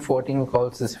Freon 14, we call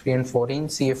this Freon 14.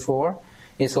 CF4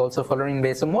 is also fullerene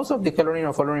based. So most of the chlorine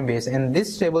are fullerene based. And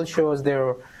this table shows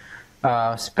their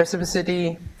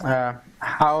specificity,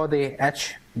 how they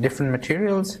etch different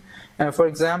materials. For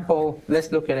example,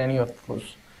 let's look at any of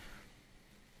those.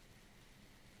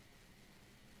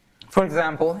 For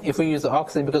example, if we use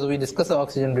oxygen, because we discussed the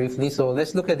oxygen briefly, so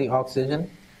let's look at the oxygen.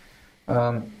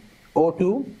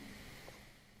 O2,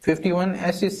 51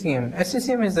 SCCM.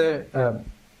 SCCM is a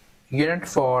unit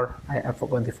for, I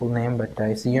forgot the full name, but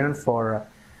it's a unit for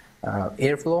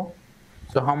airflow.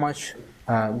 So how much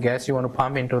gas you want to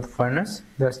pump into the furnace,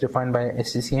 that's defined by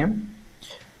SCCM.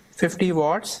 50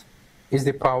 watts is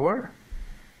the power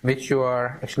which you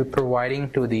are actually providing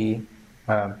to the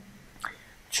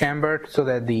chamber so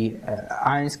that the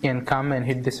ions can come and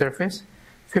hit the surface.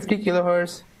 50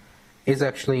 kilohertz is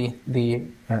actually the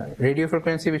radio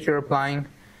frequency which you're applying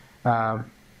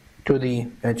to the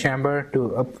chamber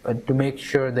to make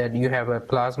sure that you have a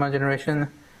plasma generation.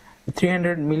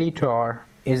 300 millitorr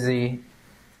is the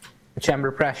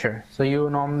chamber pressure. So you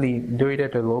normally do it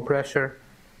at a low pressure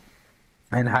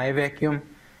and high vacuum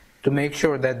to make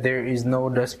sure that there is no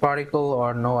dust particle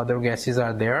or no other gases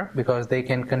are there, because they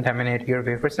can contaminate your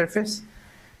wafer surface.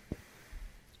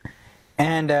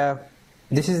 And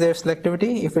this is their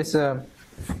selectivity. If it's a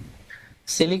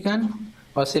silicon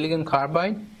or silicon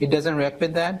carbide, it doesn't react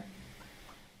with that.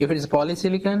 If it's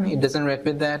polysilicon, it doesn't react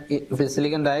with that. If it's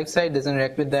silicon dioxide, it doesn't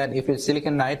react with that. If it's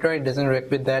silicon nitride, it doesn't react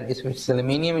with that. If it's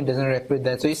aluminum, it doesn't react with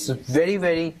that. So it's very,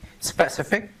 very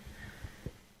specific.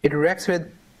 It reacts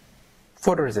with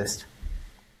photoresist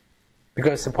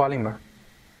because it's a polymer.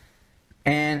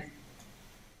 And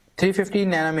 350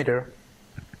 nanometer,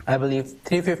 I believe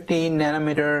 350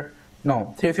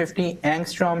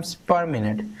 angstroms per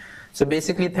minute. So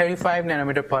basically 35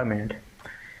 nanometer per minute.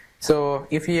 So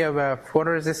if you have a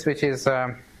photoresist which is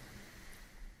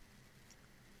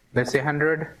let's say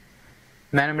 100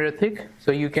 nanometer thick,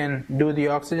 so you can do the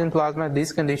oxygen plasma at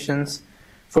these conditions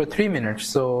for 3 minutes.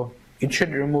 So it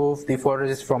should remove the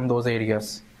photoresist from those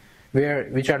areas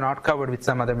which are not covered with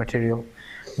some other material.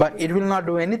 But it will not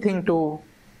do anything to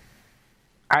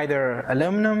either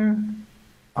aluminum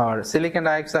or silicon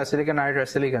dioxide, silicon nitride,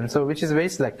 silicon, so which is very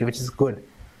selective, which is good.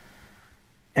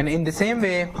 And in the same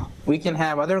way, we can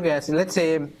have other gases. Let's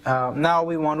say now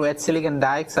we want to add silicon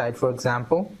dioxide, for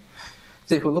example.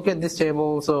 So if you look at this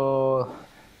table, so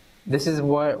this is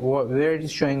where it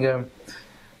is showing a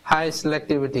high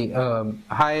selectivity,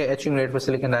 high etching rate for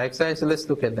silicon dioxide. So let's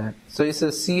look at that. So it's a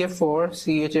CF4,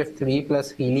 CHF3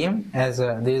 plus helium, as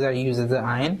these are used as an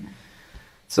ion.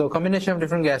 So combination of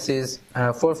different gases,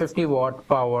 450 watt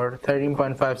power,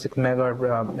 13.56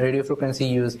 megahertz radio frequency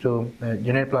used to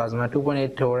generate plasma,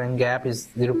 2.8 torr, and gap is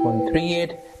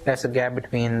 0.38. That's the gap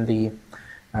between the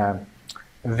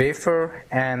wafer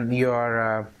and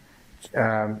your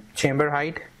chamber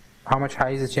height. How much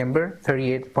high is the chamber?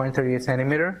 38.38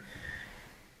 centimeter.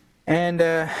 And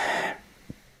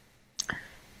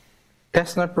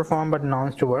test not performed but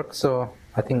announced to work. So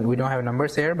I think we don't have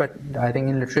numbers here, but I think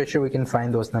in literature we can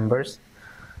find those numbers.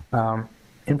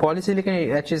 In polysilicon,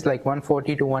 it etches like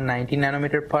 140 to 190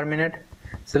 nanometer per minute.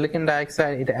 Silicon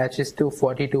dioxide, it etches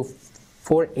 240 to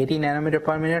 480 nanometer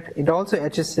per minute. It also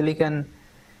etches silicon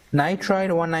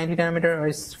nitride, 190 nanometer,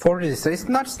 is photoresist. So it's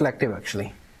not selective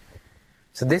actually.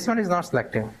 So this one is not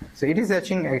selective. So it is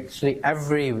etching actually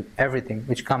everything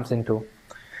which comes into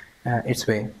its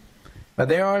way. But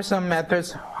there are some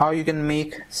methods how you can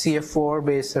make CF4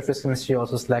 based surface chemistry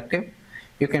also selective.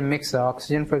 You can mix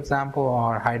oxygen, for example,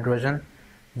 or hydrogen,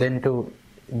 then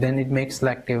it makes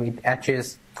selective. It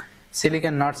etches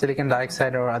silicon, not silicon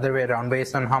dioxide, or other way around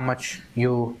based on how much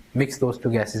you mix those two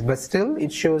gases. But still,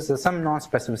 it shows some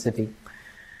non-specificity.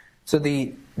 So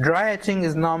the dry etching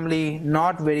is normally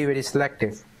not very, very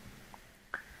selective.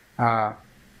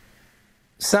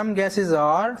 Some gases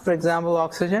are, for example,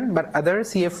 oxygen, but other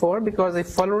CF4, because if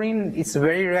fullerene is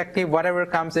very reactive, whatever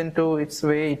comes into its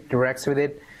way, it reacts with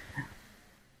it.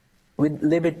 with a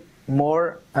little bit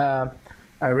more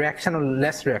reaction or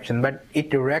less reaction, but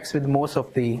it reacts with most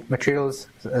of the materials,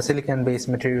 silicon-based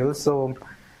materials. So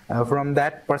from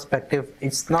that perspective,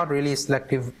 it's not really a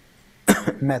selective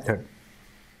method.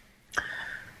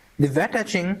 The wet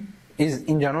etching is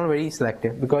in general very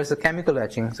selective because it's a chemical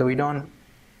etching, so we don't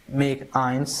make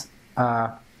ions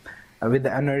with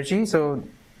the energy. So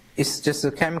it's just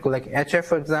a chemical, like HF,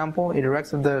 for example, it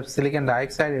reacts with the silicon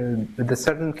dioxide with a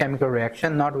certain chemical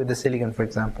reaction, not with the silicon, for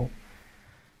example.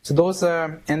 So those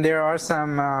and there are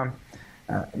some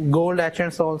gold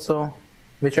etchants also,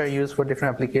 which are used for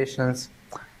different applications.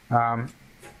 I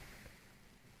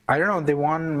don't know, the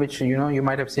one which you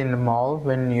might have seen in the mall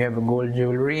when you have a gold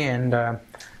jewelry, and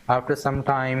after some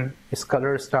time its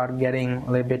colors start getting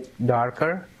a little bit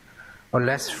darker or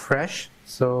less fresh.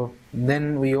 So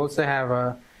then we also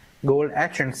have gold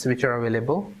etchants which are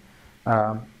available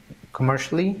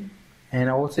commercially, and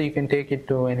also you can take it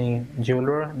to any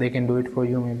jeweler. They can do it for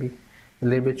you, maybe a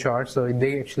little bit charged. So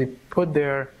they actually put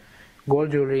their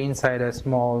gold jewelry inside a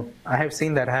small, I have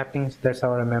seen that happening, that's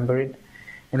how I remember it,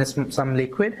 in some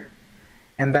liquid,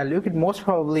 and that liquid most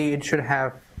probably it should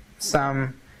have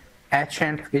some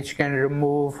etchant which can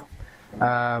remove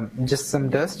just some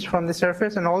dust from the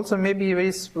surface, and also maybe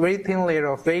a very thin layer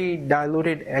of very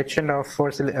diluted etchant of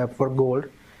for gold,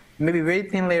 maybe very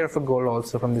thin layer of gold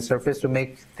also from the surface to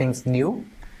make things new.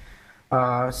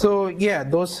 So yeah,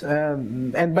 those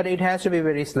but it has to be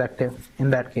very selective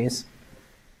in that case,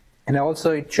 and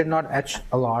also it should not etch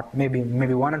a lot, maybe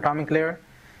 1 atomic layer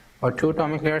or 2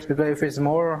 atomic layers, because if it's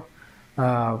more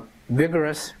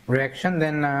vigorous reaction,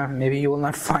 then maybe you will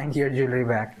not find your jewelry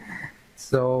back.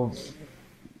 So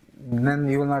then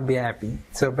you will not be happy.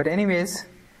 So, but anyways,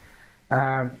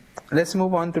 let's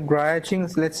move on to dry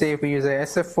etchings. Let's say if we use a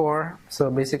SF4, so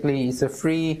basically it's a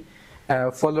free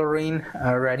fullerene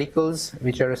radicals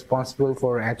which are responsible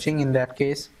for etching in that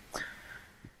case.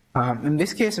 In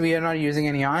this case, we are not using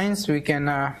any ions. We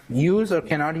can use or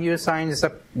cannot use ions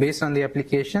based on the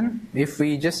application. If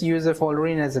we just use a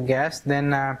fullerene as a gas,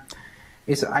 then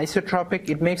it's isotropic.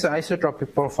 It makes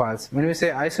isotropic profiles. When we say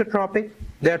isotropic,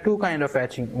 there are 2 kinds of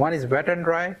etching. One is wet and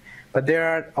dry, but there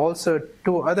are also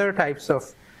 2 other types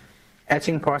of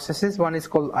etching processes. One is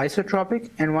called isotropic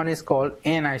and one is called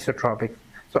anisotropic.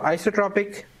 So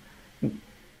isotropic,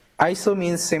 iso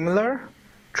means similar,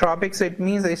 tropic, so it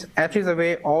means it etches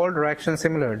away all directions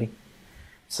similarly.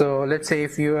 So let's say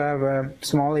if you have a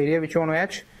small area which you want to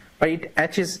etch, but it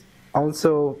etches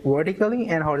also vertically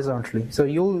and horizontally. So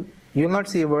you'll not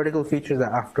see vertical features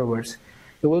afterwards.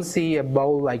 You will see a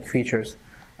bowl-like features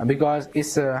because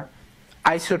it's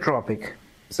isotropic.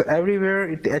 So everywhere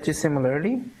it etches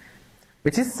similarly,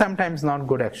 which is sometimes not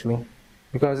good actually,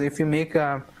 because if you make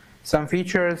some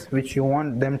features which you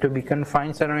want them to be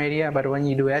confined certain area, but when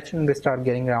you do etching they start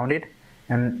getting rounded,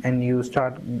 and you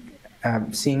start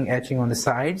seeing etching on the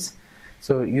sides,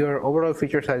 so your overall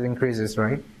feature size increases,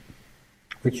 right,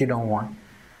 which you don't want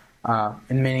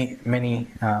in many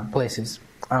places.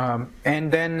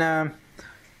 And then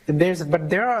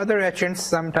there are other etchants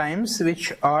sometimes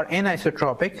which are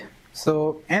anisotropic.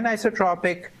 So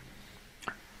anisotropic,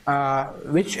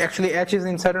 which actually etches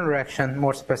in certain direction,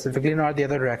 more specifically, not the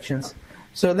other directions.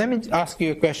 So let me ask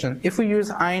you a question. If we use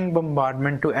ion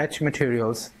bombardment to etch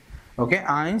materials, okay,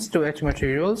 ions to etch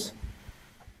materials,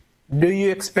 do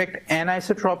you expect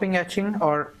anisotropic etching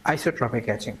or isotropic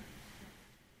etching?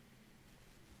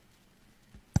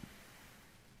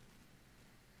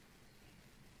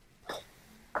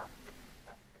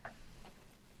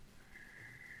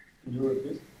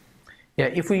 Yeah,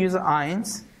 if we use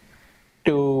ions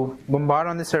to bombard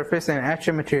on the surface and etch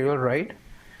a material, right,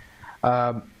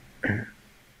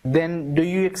 then do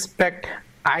you expect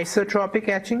isotropic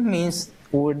etching, means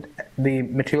would the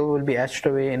material will be etched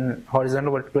away in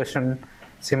horizontal direction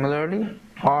similarly,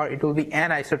 or it will be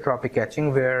anisotropic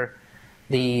etching where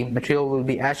the material will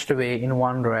be etched away in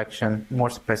one direction more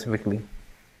specifically?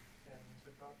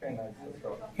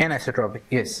 Anisotropic,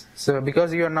 yes. So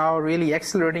because you are now really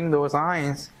accelerating those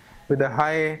ions with a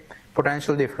high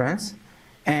potential difference,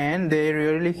 and they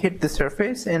really hit the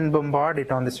surface and bombard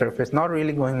it on the surface, not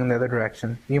really going in the other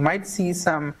direction. You might see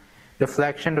some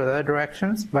deflection to the other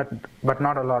directions, but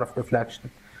not a lot of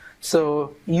deflection.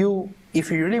 So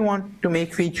if you really want to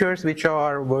make features which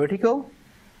are vertical,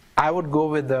 I would go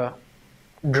with the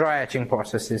dry etching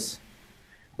processes.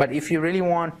 But if you really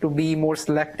want to be more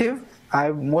selective,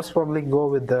 I would most probably go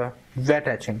with the wet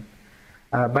etching.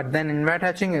 But then in wet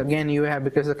etching, again, you have,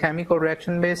 because the chemical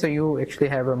reaction base, so you actually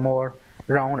have a more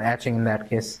round etching in that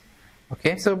case.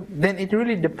 Okay, so then it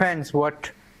really depends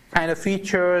what kind of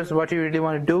features, what you really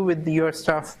want to do with your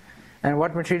stuff, and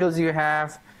what materials you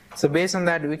have. So based on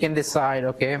that, we can decide,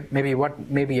 okay, maybe what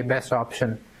may be a best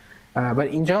option. But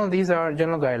in general, these are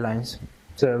general guidelines.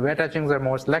 So wet etchings are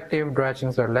more selective, dry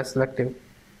etchings are less selective.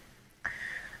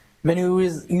 When you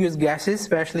use gases,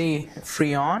 especially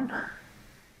Freon,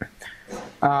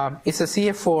 it's a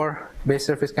CF4 based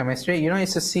surface chemistry. You know,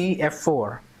 it's a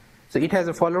CF4. So it has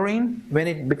a fullerene. When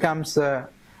it becomes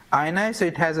ionized, so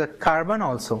it has a carbon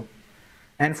also,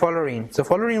 and fullerene. So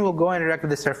fullerene will go and react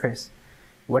with the surface.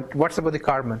 What's about the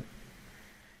carbon?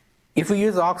 If we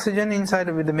use oxygen inside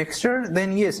with the mixture,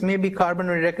 then yes, maybe carbon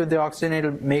will react with the oxygen, it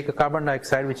will make a carbon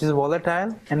dioxide, which is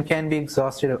volatile and can be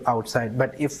exhausted outside.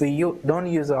 But if we don't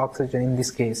use the oxygen in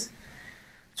this case,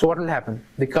 so what will happen?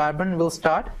 The carbon will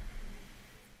start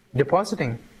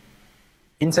depositing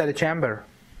inside the chamber,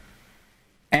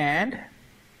 and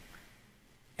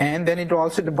then it will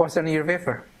also deposit on your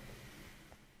wafer.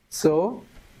 So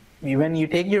when you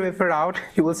take your wafer out,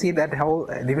 you will see that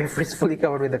the wafer is fully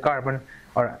covered with the carbon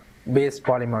or base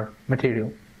polymer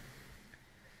material.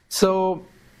 So,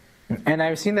 and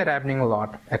I've seen that happening a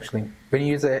lot actually. When you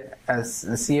use a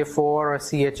CF4 or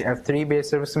CHF3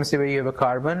 based surface chemistry where you have a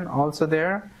carbon also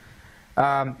there,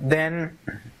 then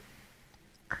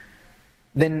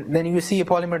you see a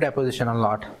polymer deposition a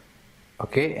lot.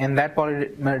 Okay, and that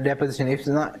polymer deposition, if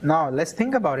not, now let's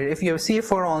think about it. If you have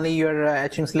CF4 only, you're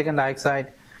etching silicon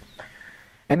dioxide,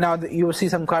 and now you will see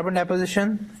some carbon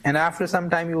deposition, and after some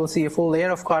time you will see a full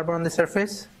layer of carbon on the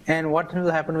surface. And what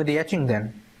will happen with the etching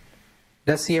then?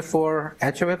 Does CF4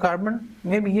 etch away carbon?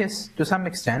 Maybe yes, to some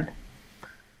extent.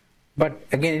 But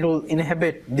again, it will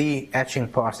inhibit the etching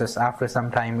process after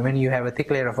some time when you have a thick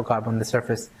layer of a carbon on the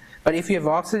surface. But if you have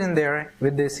oxygen there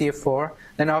with the CF4,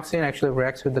 then oxygen actually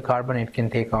reacts with the carbon, it can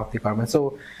take off the carbon.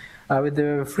 So with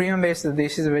the Freon base,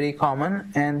 this is very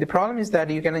common, and the problem is that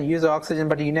you can use oxygen,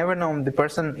 but you never know the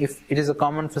person, if it is a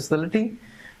common facility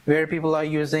where people are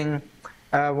using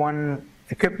one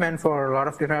equipment for a lot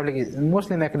of different applications,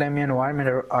 mostly in the academia environment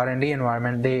or R&D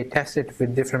environment, they test it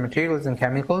with different materials and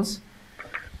chemicals.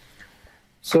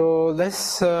 So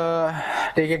let's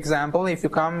take example. If you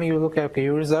come, you look at, okay,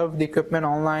 you reserve the equipment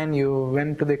online, you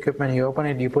went to the equipment, you open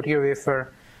it, you put your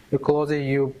wafer, you close it,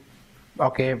 you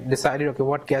decided, okay,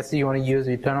 what gas do you want to use,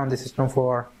 you turn on the system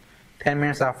for 10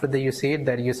 minutes after that you see it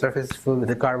that your surface is full with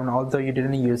the carbon, although you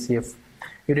didn't use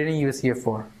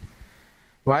CF4.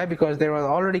 Why? Because there was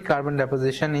already carbon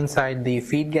deposition inside the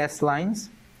feed gas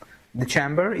lines. The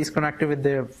chamber is connected with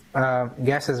the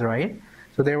gases, right?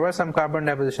 So there was some carbon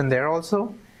deposition there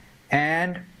also,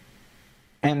 and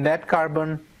that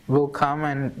carbon will come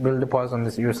and will deposit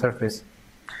on your surface.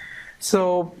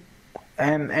 So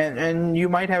and you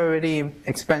might have a very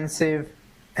expensive,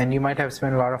 and you might have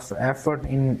spent a lot of effort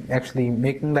in actually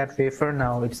making that wafer.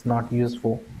 Now it's not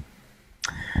useful.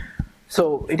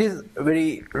 So it is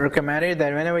very recommended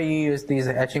that whenever you use these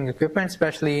etching equipment,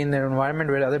 especially in the environment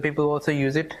where other people also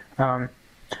use it,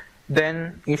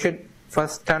 then you should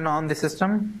first turn on the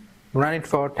system, run it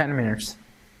for 10 minutes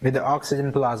with the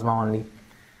oxygen plasma only.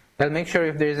 That'll make sure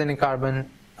if there is any carbon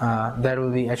that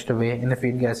will be etched away in the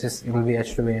feed gases, it will be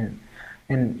etched away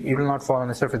and it will not fall on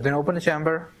the surface. Then open the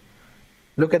chamber,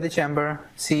 look at the chamber,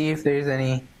 see if there is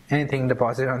anything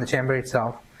deposited on the chamber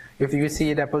itself. If you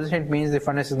see a deposition, it means the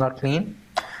furnace is not clean.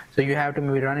 So you have to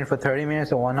maybe run it for 30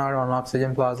 minutes or 1 hour on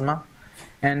oxygen plasma.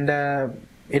 And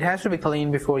it has to be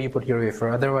clean before you put your wafer,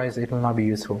 otherwise it will not be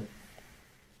useful.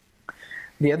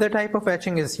 The other type of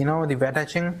etching is, the wet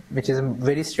etching, which is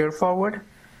very straightforward.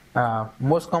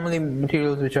 Most commonly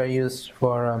materials which are used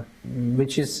for,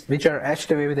 which are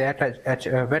etched away with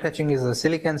the wet etching is the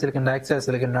silicon dioxide,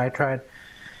 silicon nitride.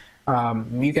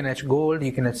 You can etch gold,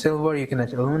 you can etch silver, you can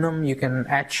etch aluminum, you can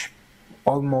etch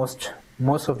almost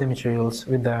most of the materials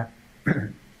with the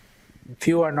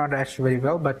few are not etched very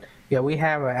well, but yeah, we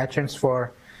have etchants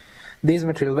for these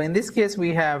materials. But in this case,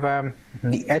 we have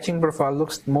the etching profile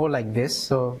looks more like this.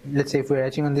 So let's say if we're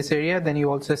etching on this area, then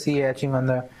you also see etching on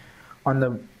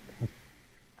the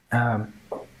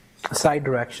side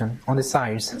direction, on the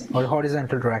sides or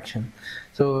horizontal direction.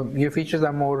 So your features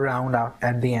are more round out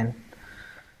at the end.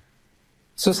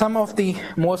 So some of the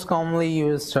most commonly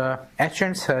used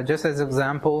etchants, just as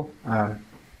example,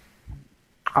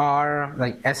 are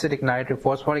like acidic nitric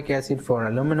phosphoric acid for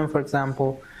aluminum, for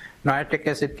example. Nitric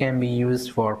acid can be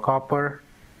used for copper,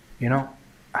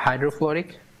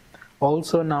 hydrofluoric,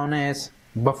 also known as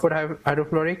buffered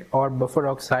hydrofluoric or buffered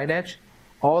oxide etch.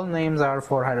 All names are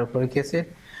for hydrofluoric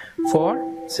acid.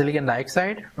 For silicon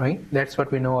dioxide, right? That's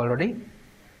what we know already.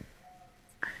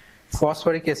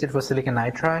 Phosphoric acid for silicon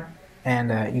nitride,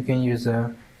 and you can use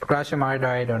potassium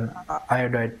iodide or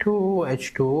iodide 2,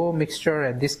 H2O mixture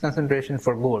at this concentration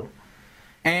for gold.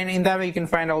 And in that way you can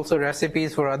find also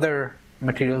recipes for other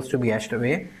materials to be etched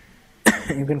away.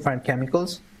 You can find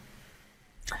chemicals.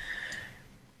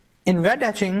 In wet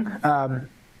etching, there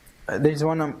is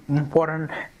one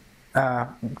important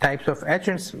types of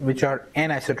etchants which are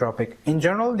anisotropic. In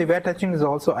general, the wet etching is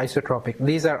also isotropic.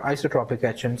 These are isotropic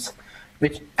etchants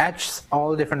which etches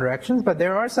all different directions, but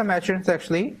there are some etchants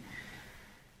actually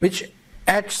which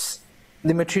etch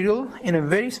the material in a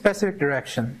very specific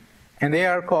direction, and they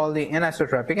are called the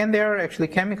anisotropic, and they are actually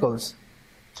chemicals.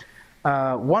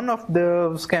 One of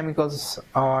those chemicals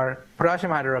are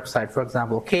potassium hydroxide, for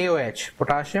example, KOH,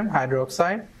 potassium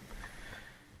hydroxide.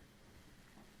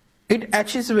 It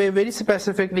etches away very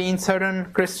specifically in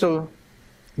certain crystal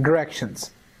directions.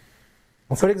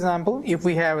 For example, if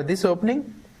we have this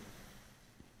opening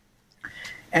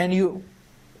and you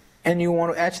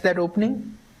want to etch that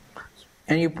opening,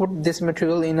 and you put this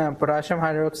material in a potassium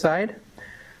hydroxide,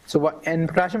 and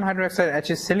potassium hydroxide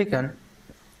etches silicon,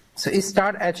 so it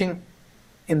starts etching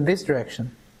in this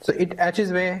direction. So it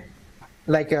etches away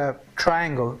like a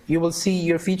triangle. You will see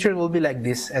your feature will be like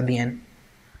this at the end.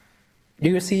 Do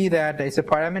you see that it's a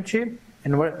pyramid shape,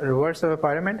 in reverse of a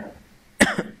pyramid?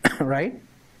 Right?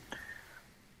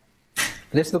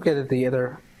 Let's look at the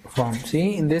other form.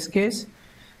 See, in this case,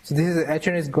 so this is the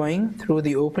etcher is going through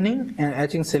the opening and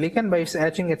etching silicon, but it's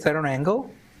etching at certain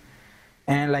angle.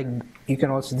 And like you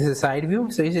can also, this is side view,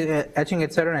 so it's etching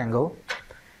at certain angle.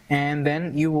 And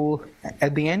then you will,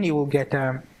 at the end, you will get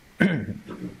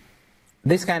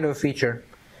this kind of a feature.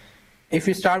 If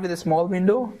you start with a small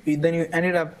window, then you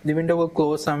ended up, the window will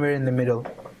close somewhere in the middle,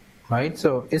 right?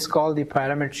 So it's called the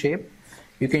pyramid shape.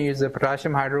 You can use the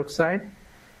potassium hydroxide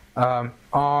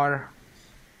or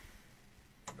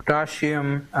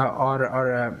potassium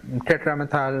or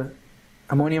tetramethyl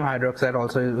ammonium hydroxide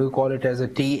also. We'll call it as a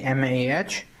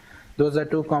TMAH. Those are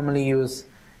two commonly used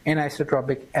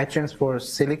anisotropic etchants for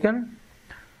silicon.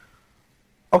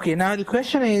 Okay, now the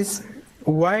question is,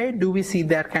 why do we see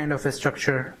that kind of a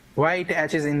structure? Why it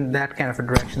etches in that kind of a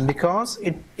direction? Because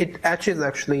it etches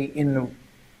actually in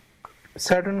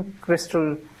certain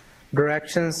crystal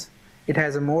directions. It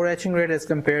has a more etching rate as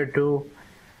compared to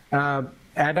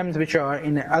atoms which are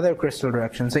in other crystal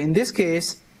directions. So in this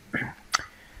case,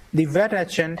 the wet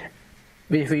etchant,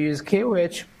 if we use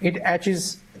KOH, it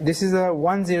etches, this is a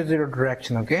 100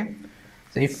 direction, okay?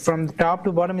 So if from the top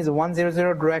to bottom is a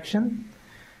 100 direction,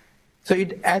 so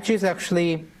it etches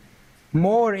actually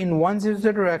more in 100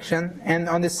 direction, and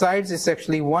on the sides it's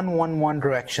actually 111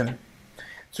 direction.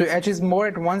 So it etches more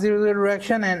at 100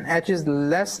 direction and etches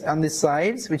less on the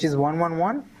sides, which is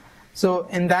 111. So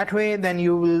in that way, then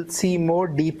you will see more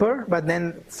deeper, but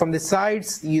then from the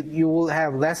sides you will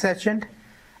have less etchant,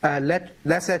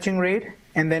 less etching rate,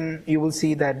 and then you will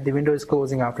see that the window is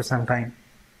closing after some time.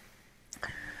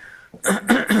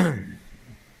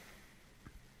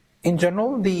 In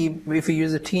general, if you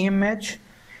use a TMH,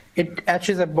 it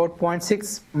etches about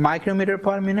 0.6 micrometer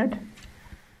per minute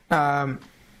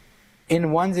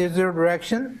in 100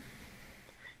 direction,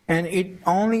 and it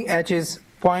only etches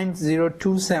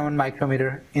 0.027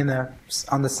 micrometer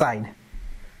on the side.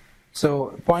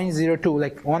 So 0.02,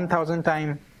 like 1,000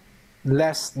 times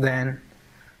less than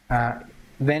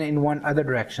in one other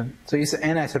direction. So it's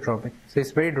anisotropic. So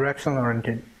it's very directional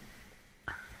oriented.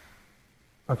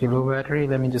 Okay, low battery.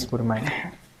 Let me just put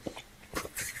my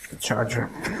charger.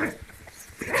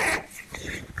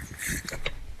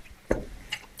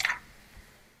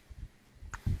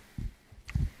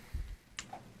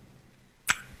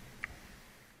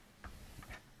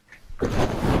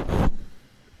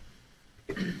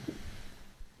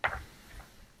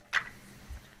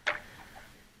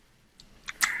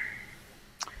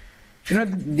 You know,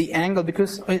 the angle,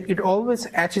 because it always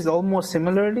etches almost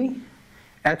similarly,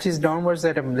 etches downwards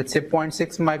at, let's say,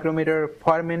 0.6 micrometer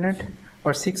per minute,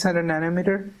 or 600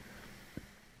 nanometer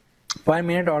per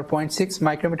minute, or 0.6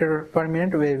 micrometer per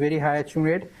minute with a very high etching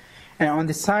rate. And on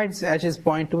the sides, etches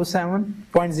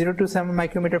 0.027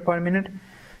 micrometer per minute.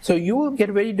 So you will get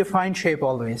very defined shape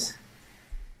always.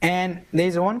 And there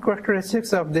is one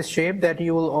characteristic of this shape, that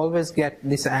you will always get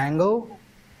this angle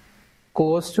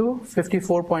close to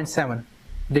 54.7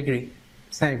 degree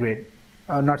centigrade,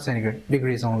 not centigrade,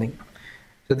 degrees only.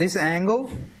 So this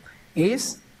angle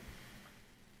is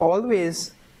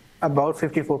always about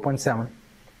 54.7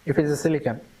 if it is a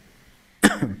silicon.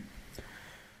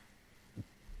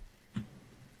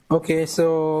 Okay,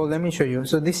 so let me show you.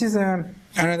 So this is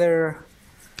another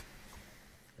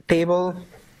table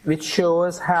which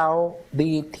shows how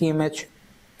the TMH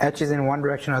etches in one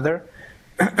direction or other.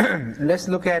 Let's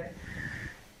look at,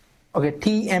 okay,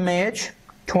 TMAH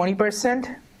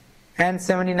 20% and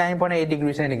 79.8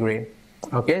 degrees centigrade.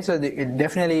 Okay, so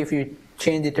definitely if you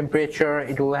change the temperature,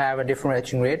 it will have a different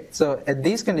etching rate. So at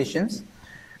these conditions,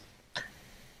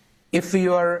 if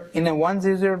you are in a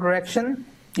 100 direction,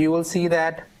 you will see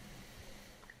that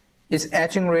its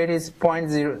etching rate is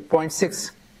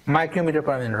 0.6 micrometer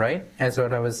per minute, right? As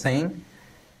what I was saying.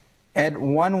 At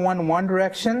 111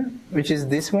 direction, which is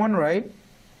this one, right,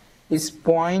 is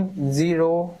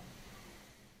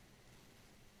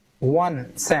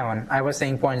 0.017. I was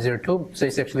saying 0.02, so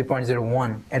it's actually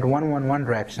 0.01 at 111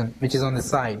 direction, which is on the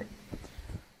side.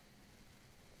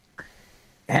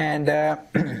 And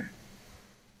then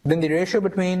the ratio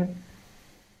between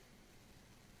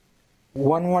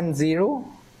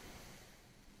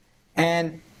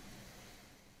 110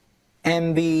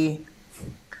 and the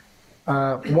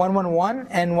 111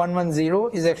 and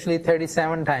 110 is actually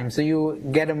 37 times. So you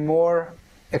get a more,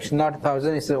 actually not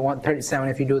 1,000, it's 137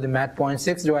 if you do the math.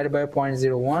 0.6 divided by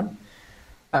 0.01.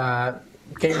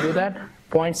 Can you do that?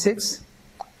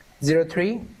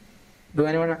 0.603. Do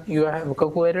anyone, you have a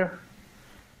calculator?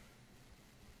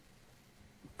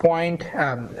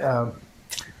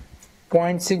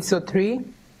 0.603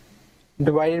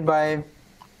 divided by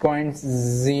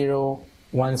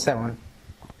 0.017.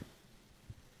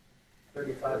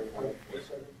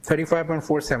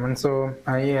 35.47. So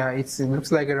yeah, it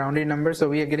looks like a rounded number, so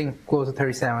we are getting close to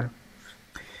 37.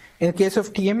 In the case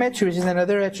of TMH, which is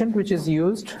another etchant which is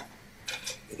used,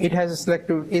 it has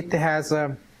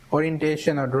a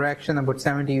orientation or direction about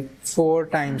 74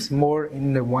 times more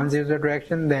in the 100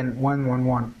 direction than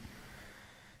 111.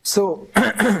 So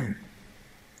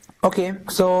okay,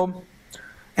 so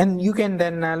and you can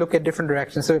then look at different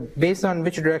directions. So based on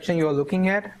which direction you are looking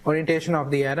at, orientation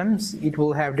of the atoms, it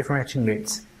will have different etching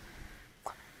rates.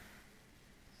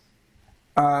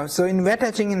 So in wet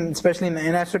etching, and especially in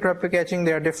anisotropic etching,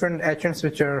 there are different etchants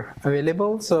which are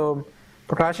available. So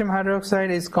potassium hydroxide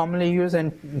is commonly used,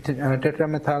 and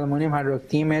tetramethylammonium hydroxide,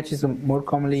 TMH, is more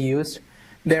commonly used.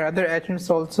 There are other etchants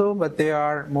also, but they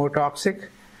are more toxic.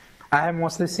 I have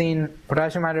mostly seen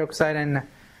potassium hydroxide and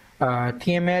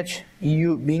TMH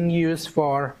being used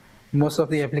for most of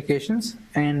the applications,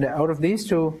 and out of these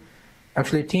two,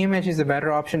 actually TMH is a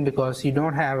better option because you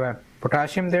don't have a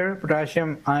potassium there,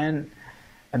 potassium ion,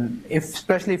 and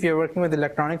especially if you're working with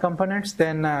electronic components,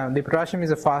 then the potassium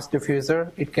is a fast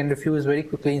diffuser. It can diffuse very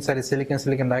quickly inside the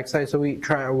silicon dioxide, so we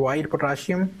try to avoid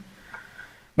potassium.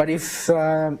 But if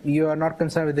you are not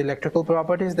concerned with the electrical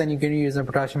properties, then you can use a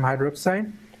potassium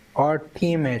hydroxide or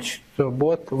TMH, so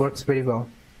both works very well.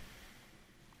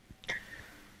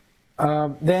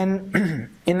 Then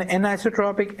in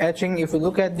anisotropic etching, if you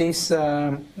look at these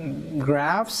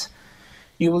graphs,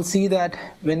 you will see that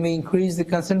when we increase the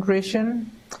concentration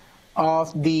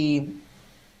of the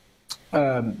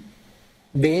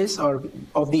base or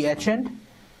of the etchant,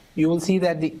 you will see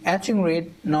that the etching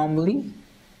rate normally,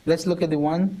 let's look at the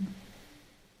 100.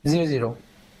 So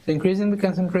increasing the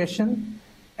concentration,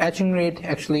 etching rate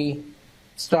actually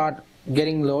start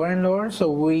getting lower and lower. So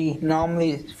we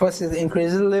normally first it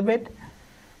increases a little bit,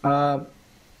 and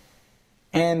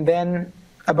then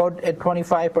about at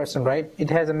 25%, right? It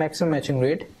has a maximum etching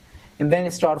rate, and then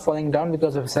it starts falling down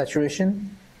because of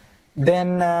saturation.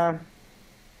 Then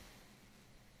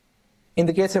in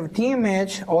the case of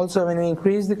TMH, also when we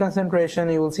increase the concentration,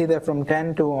 you will see that from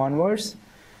 10 to onwards,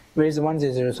 where is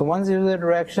 100. So 100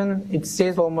 direction, it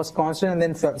stays almost constant and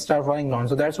then start falling down.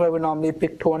 So that's why we normally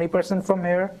pick 20% from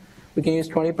here. We can use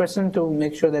 20% to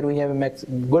make sure that we have a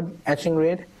good etching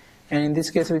rate, and in this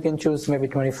case we can choose maybe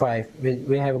 25.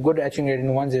 We have a good etching rate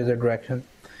in 100 direction.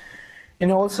 It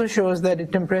also shows that the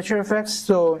temperature effects.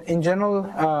 So in general,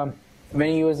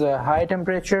 when you use a high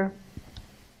temperature,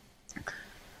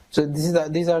 so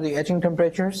these are the etching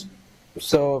temperatures.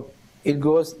 So it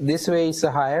goes this way is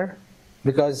higher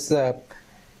because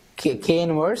K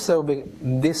inverse. So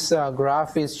this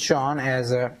graph is shown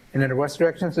as in a reverse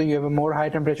direction. So you have a more high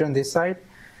temperature on this side.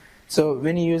 So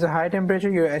when you use a high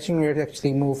temperature, your etching rate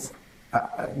actually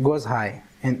goes high.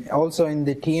 And also in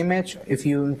the TMH, if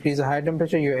you increase a high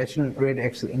temperature, your etching rate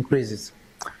actually increases.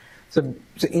 So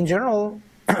in general,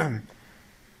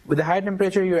 with the high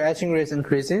temperature, your etching rate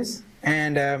increases,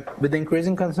 and with the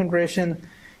increasing concentration,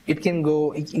 it can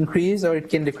increase or it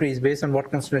can decrease based on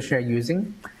what concentration you're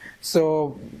using.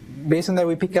 So based on that,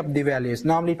 we pick up the values.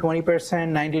 Normally 20%,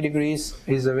 90 degrees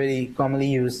is a very commonly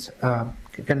used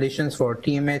conditions for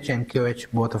TMH and QH,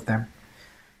 both of them.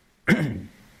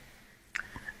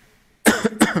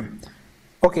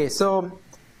 Okay, so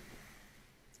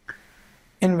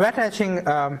in wet etching,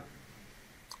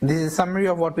 this is a summary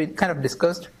of what we kind of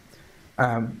discussed.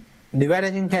 The wet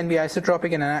etching can be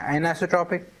isotropic and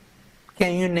anisotropic.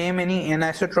 Can you name any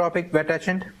anisotropic wet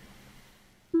etchant?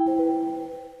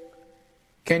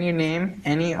 can you name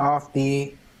any of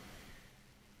the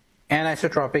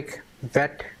anisotropic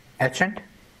wet etchant?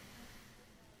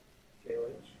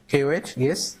 KOH,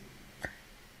 yes.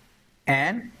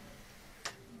 And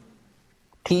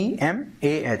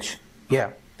TMAH, yeah,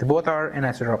 they both are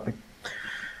anisotropic.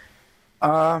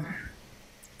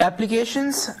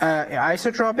 Applications,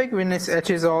 isotropic, when it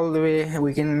etches all the way,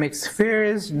 we can make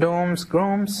spheres, domes,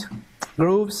 grooves.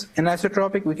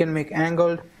 Anisotropic, we can make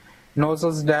angled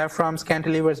nozzles, diaphragms,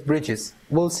 cantilevers, bridges.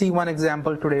 We'll see one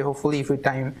example today, hopefully, if we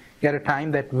get a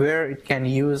time that where it can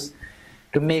use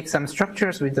to make some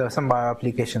structures with some bio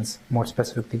applications more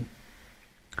specifically.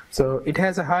 So it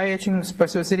has a high etching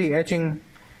specificity,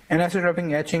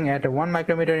 anisotropic etching at 1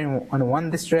 micrometer in one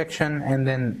this direction, and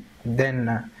then in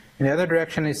the other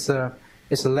direction is a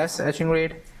less etching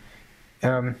rate.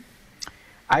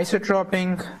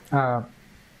 Isotropic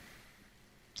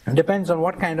depends on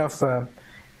what kind of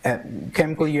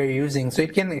chemical you're using, so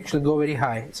it can actually go very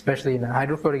high, especially in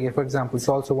hydrofluoric, for example. It's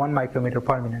also 1 micrometer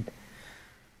per minute.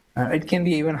 It can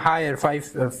be even higher,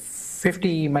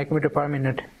 50 micrometer per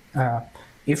minute,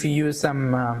 if you use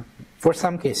some for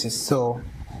some cases. So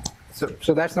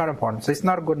that's not important. So it's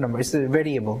not a good number. It's a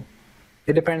variable.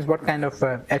 It depends what kind of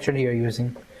etchant you're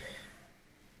using.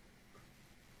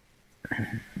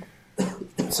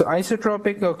 So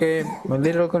isotropic, okay,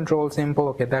 literal control, simple,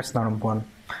 okay, that's not important.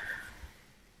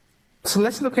 So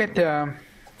let's look at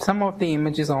some of the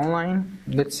images online.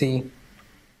 Let's see.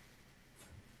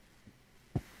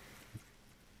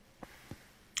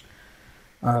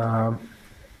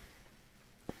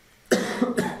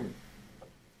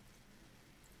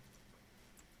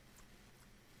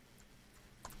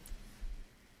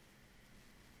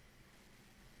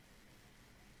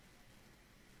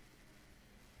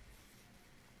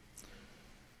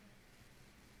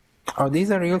 Oh,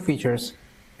 these are real features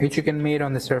which you can make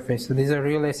on the surface. So these are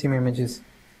real SEM images.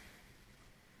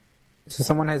 So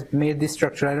someone has made this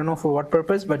structure. I don't know for what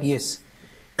purpose, but yes,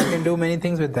 you can do many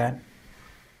things with that.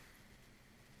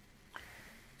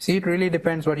 See, it really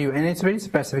depends what you, and it's very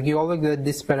specific. You always get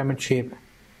this pyramid shape.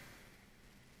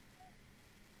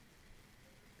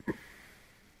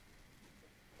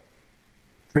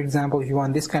 For example, if you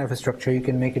want this kind of a structure, you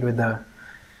can make it with the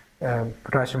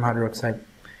potassium hydroxide.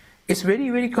 It's very,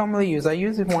 very commonly used. I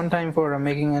used it one time for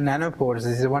making a nanopores.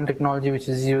 This is one technology which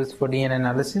is used for DNA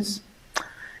analysis.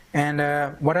 And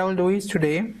what I will do is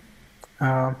today,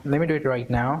 let me do it right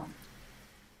now,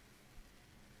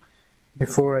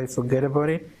 before I forget about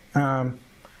it. I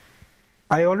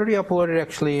already uploaded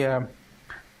actually a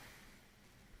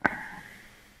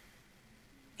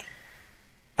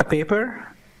paper,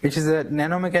 which is a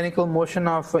nanomechanical motion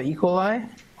of E. coli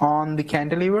on the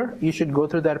cantilever. You should go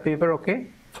through that paper, okay?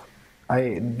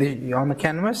 On the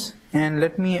canvas, and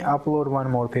let me upload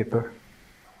one more paper.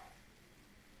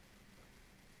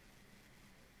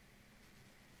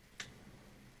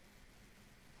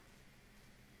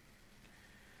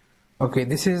 Okay,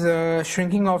 this is a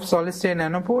shrinking of solid state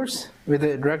nanopores with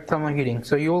a direct thermal heating.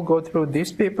 So you will go through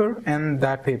this paper and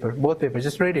that paper, both papers.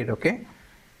 Just read it, okay?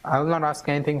 I will not ask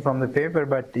anything from the paper,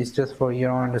 but it's just for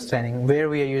your own understanding where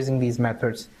we are using these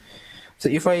methods. So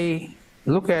if I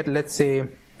look at, let's say,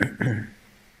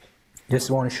 just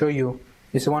want to show you,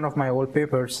 this is one of my old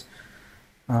papers,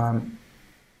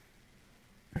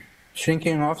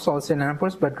 shrinking of solid state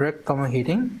nanopores by direct thermal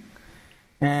heating,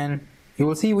 and you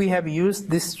will see we have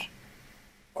used this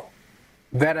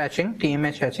wet etching,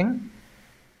 TMH etching,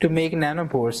 to make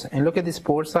nanopores. And look at this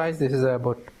pore size. This is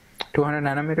about 200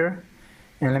 nanometer,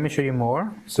 and let me show you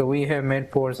more. So we have made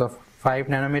pores of 5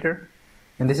 nanometer,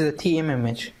 and this is a TM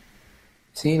image.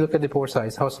 See, look at the pore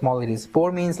size, how small it is.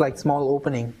 Pore means like small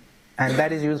opening, and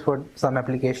that is used for some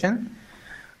application.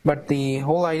 But the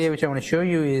whole idea which I want to show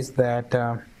you is that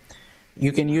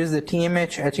you can use the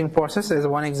TMH etching process as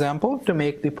one example to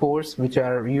make the pores which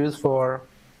are used for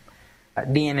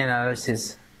DNA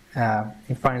analysis.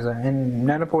 It finds that, and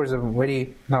nanopores are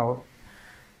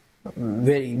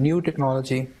very new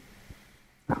technology.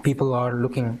 People are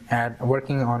looking at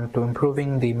working on to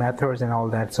improving the methods and all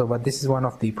that. So, but this is one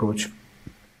of the approach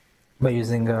by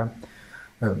using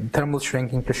thermal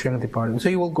shrinking to shrink the particle. So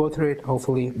you will go through it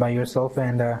hopefully by yourself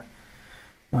and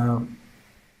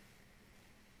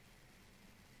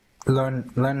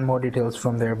learn more details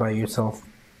from there by yourself.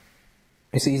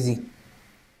 It's easy.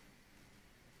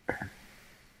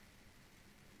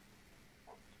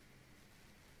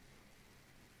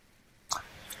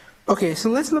 Okay,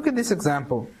 so let's look at this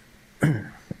example.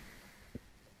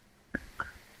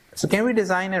 So can we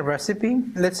design a recipe?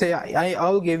 Let's say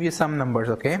I'll give you some numbers,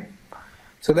 okay?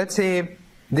 So let's say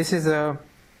this is a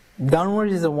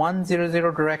downwards is a 100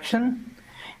 direction,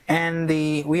 and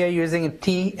we are using a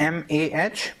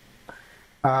TMAH,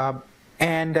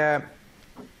 and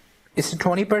it's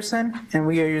 20%, and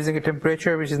we are using a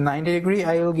temperature which is 90 degree.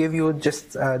 I will give you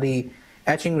just the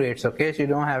etching rates, okay, so you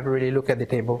don't have to really look at the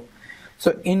table.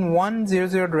 So in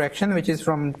 100 direction, which is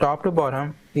from top to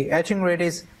bottom, the etching rate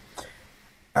is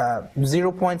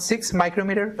 0.6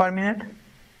 micrometer per minute,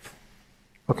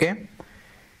 okay.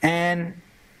 And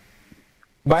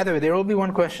by the way, there will be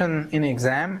one question in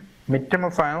exam, midterm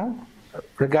or final,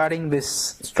 regarding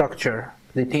this structure,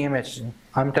 the TMH.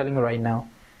 I'm telling you right now,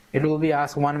 it will be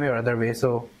asked one way or other way,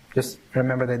 so just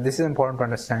remember that this is important to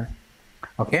understand,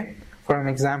 okay, from an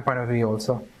exam point of view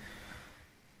also.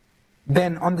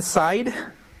 Then on the side,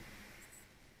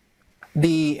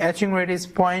 the etching rate is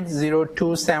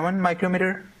 0.027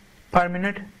 micrometer per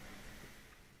minute.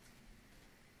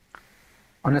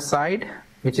 On the side,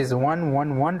 which is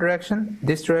 111 direction,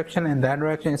 this direction and that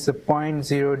direction is a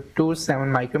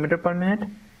 0.027 micrometer per minute.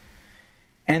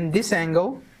 And this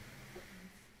angle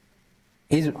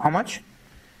is how much?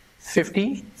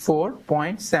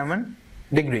 54.7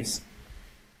 degrees.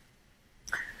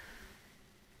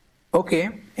 Okay,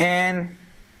 and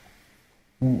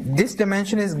this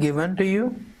dimension is given to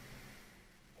you,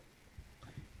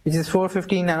 which is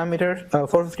 450 nanometer,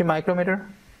 450 micrometer,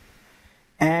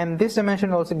 and this dimension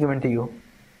is also given to you.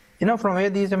 You know from where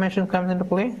these dimensions comes into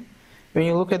play? When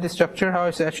you look at the structure, how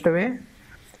it's etched away,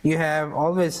 you have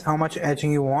always how much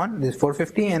etching you want, this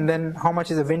 450, and then how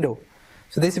much is a window.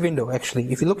 So this window, actually,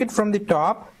 if you look at from the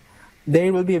top,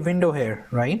 there will be a window here,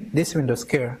 right? This window is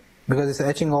here, because it's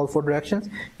etching all four directions.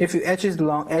 If you etch it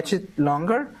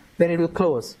longer, then it will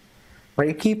close. But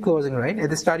you keep closing, right?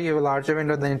 At the start you have a larger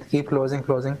window, then it keep closing.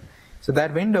 So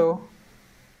that window,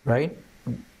 right,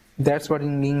 that's what is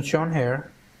being shown here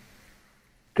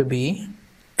to be,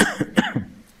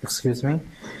 excuse me,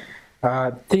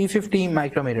 350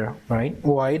 micrometer, right,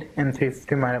 wide, and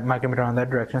 350 micrometer on that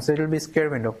direction. So it will be a square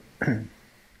window.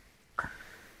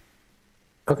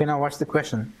 Okay, now what's the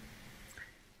question?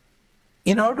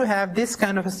 In order to have this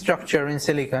kind of a structure in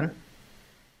silicon,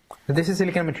 this is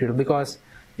silicon material because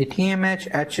the TMH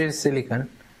etches silicon.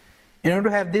 In order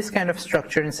to have this kind of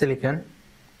structure in silicon,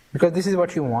 because this is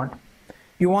what you want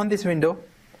this window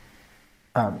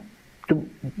to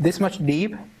this much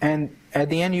deep, and at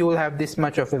the end you will have this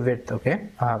much of a width, okay?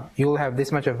 You will have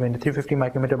this much of a window, 350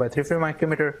 micrometer by 350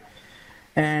 micrometer,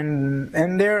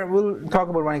 and there we'll talk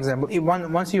about one example.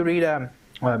 Once you read the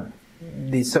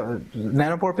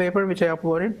nanopore paper which I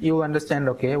uploaded, you will understand,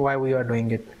 okay, why we are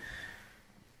doing it.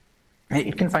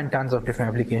 It can find tons of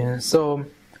different applications. So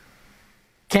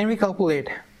can we calculate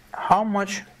how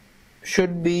much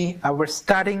should be our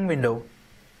starting window?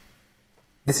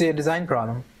 This is a design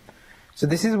problem. So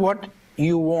this is what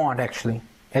you want actually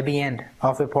at the end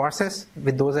of a process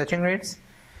with those etching rates.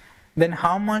 Then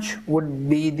how much would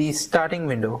be the starting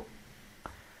window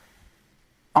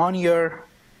on your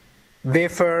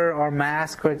wafer or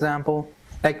mask, for example?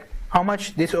 Like how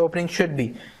much this opening should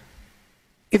be.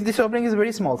 If this opening is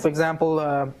very small, for example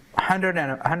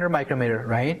 100 micrometer,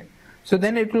 right? So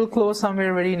then it will close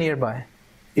somewhere very nearby.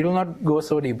 It will not go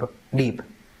so deep.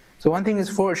 So one thing is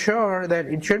for sure that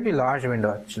it should be large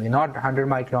window actually, not 100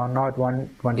 micron, not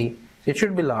 120. It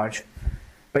should be large.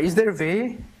 But is there a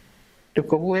way to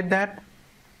calculate that?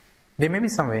 There may be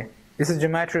some way. This is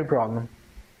geometry problem.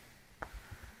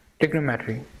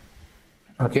 Trigonometry.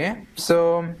 Okay,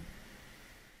 so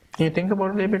can you think about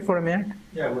it a little bit for a minute?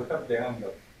 Yeah, we have the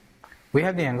angle. We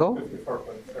have the angle.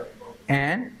 54.7.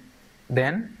 And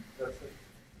then? That's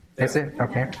That's it. it?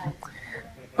 Okay.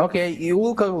 Okay, you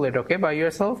will calculate, okay, by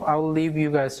yourself. I will leave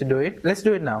you guys to do it. Let's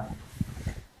do it now.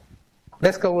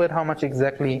 Let's calculate how much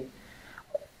exactly.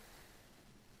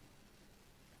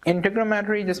 In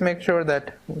trigonometry, just make sure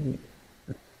that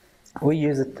we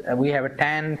use it. We have a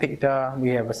tan theta,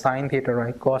 we have a sine theta,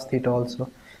 right? Cos theta also.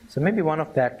 So maybe one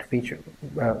of that feature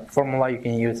formula you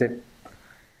can use it.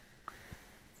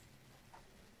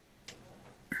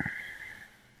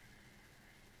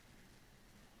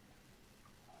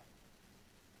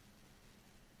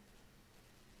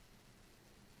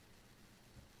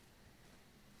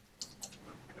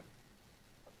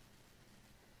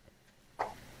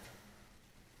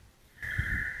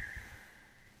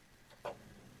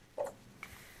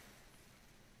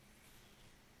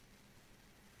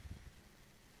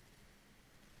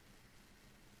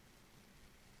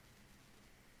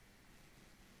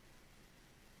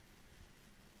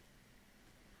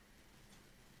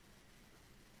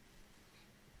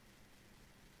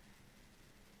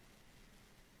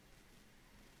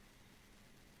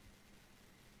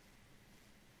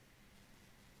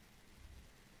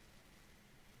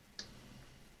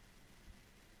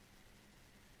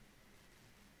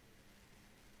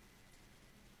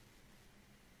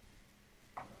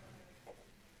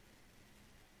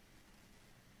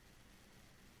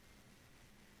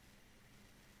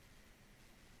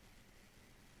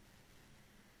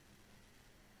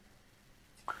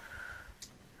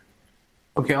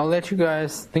 Okay, I'll let you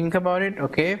guys think about it,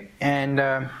 okay?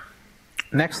 And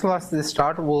next class this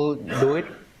start, we'll do it.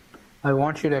 I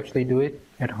want you to actually do it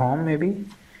at home maybe.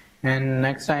 And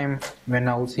next time when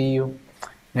I'll see you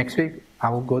next week, I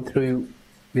will go through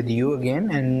with you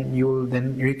again, and you will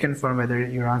then reconfirm whether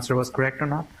your answer was correct or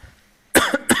not.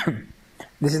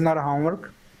 This is not a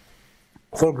homework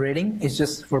for grading, it's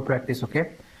just for practice,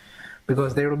 okay?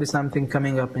 Because there will be something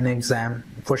coming up in the exam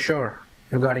for sure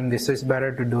regarding this, so it's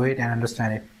better to do it and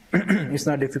understand it. It's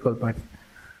not difficult, but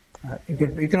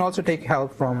you can also take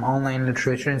help from online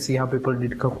literature and see how people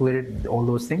did calculate all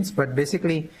those things. But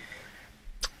basically,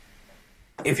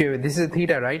 if you this is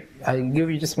theta, right? I'll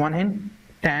give you just one hint.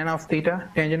 Tan of theta,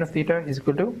 tangent of theta is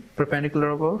equal to perpendicular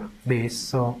over base.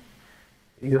 So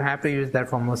you have to use that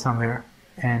formula somewhere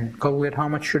and calculate how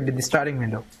much should be the starting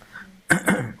window.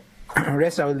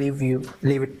 Rest I will leave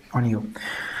it on you.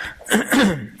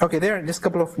 Okay, there are just a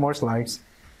couple of more slides.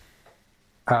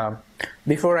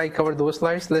 Before I cover those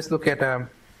slides, let's look at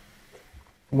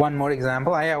one more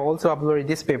example. I have also uploaded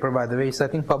this paper, by the way. It's I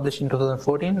think published in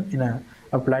 2014 in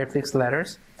Applied Physics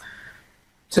Letters.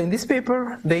 So in this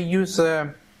paper, they use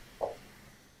wet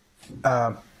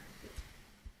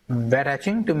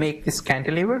etching to make this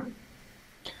cantilever.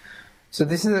 So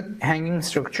this is a hanging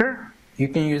structure. You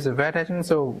can use a wet etching.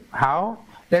 So how?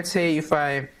 Let's say if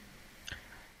I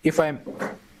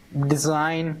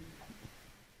design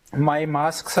my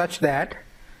mask such that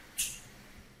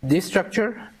this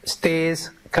structure stays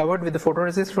covered with the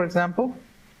photoresist, for example,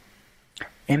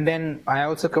 and then I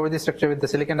also cover this structure with the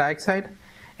silicon dioxide,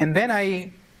 and then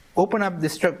I open up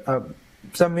this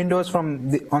some windows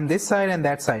from on this side and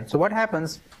that side. So what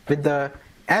happens with the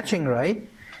etching, right?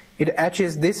 It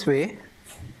etches this way.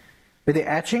 With the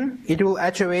etching, it will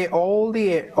etch away all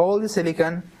the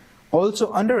silicon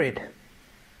also under it,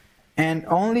 and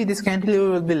only this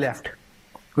cantilever will be left,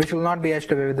 which will not be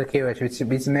etched away with the KOH, which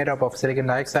is made up of silicon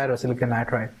dioxide or silicon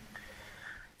nitride.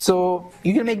 So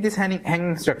you can make this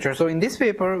hanging structure. So in this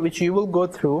paper, which you will go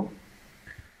through,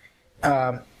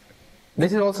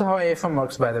 this is also how AFM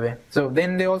works, by the way. So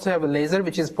then they also have a laser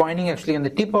which is pointing actually on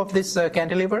the tip of this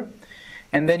cantilever,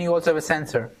 and then you also have a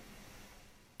sensor.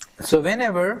 So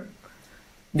whenever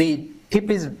the tip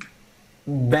is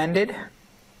bended,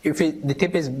 the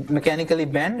tip is mechanically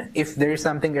bent, if there is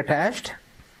something attached,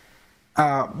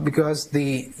 because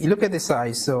you look at the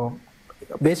size. So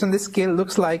based on this scale,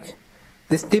 looks like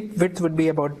this tip width would be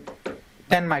about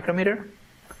 10 micrometer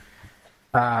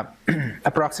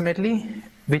approximately,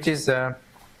 which is 5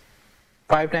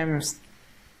 times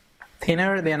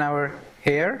thinner than our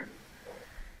hair,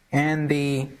 and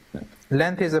the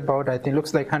length is about, I think,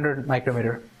 looks like 100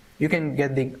 micrometer. You can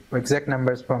get the exact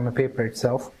numbers from the paper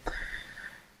itself,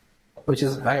 which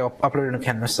is I uploaded on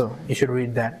Canvas, so you should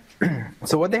read that.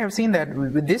 So what they have seen that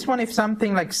with this one, if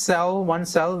something like one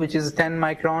cell, which is 10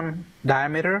 micron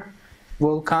diameter,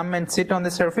 will come and sit on the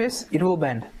surface, it will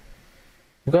bend.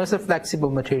 Because it's a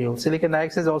flexible material. Silicon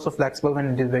dioxide is also flexible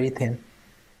when it is very thin.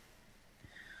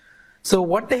 So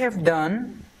what they have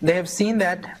done, they have seen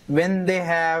that when they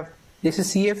have, this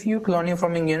is CFU, colonial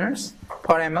forming units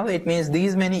per ml, it means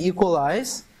these many E.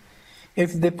 coli's.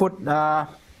 If they put, how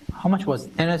much was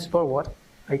it? 10 raised to the power what?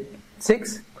 Like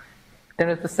 6? 10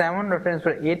 raised to the 7 or 10 raised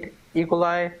to the 8 E.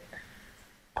 coli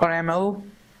per ml,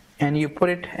 and you put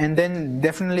it, and then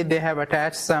definitely they have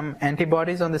attached some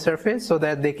antibodies on the surface so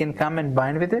that they can come and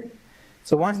bind with it.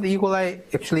 So once the E. coli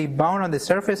actually bound on the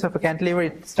surface of a cantilever,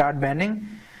 it starts bending,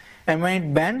 and when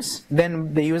it bends,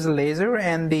 then they use a laser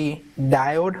and the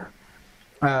diode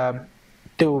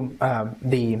to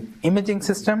the imaging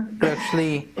system to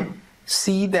actually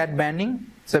see that bending.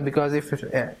 So because if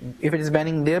it is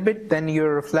bending a little bit, then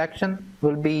your reflection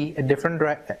will be a different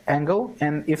angle,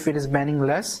 and if it is bending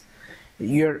less,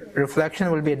 your reflection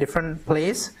will be a different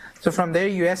place. So from there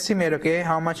you estimate, okay,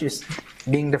 how much is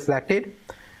being deflected,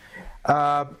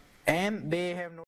 and they have no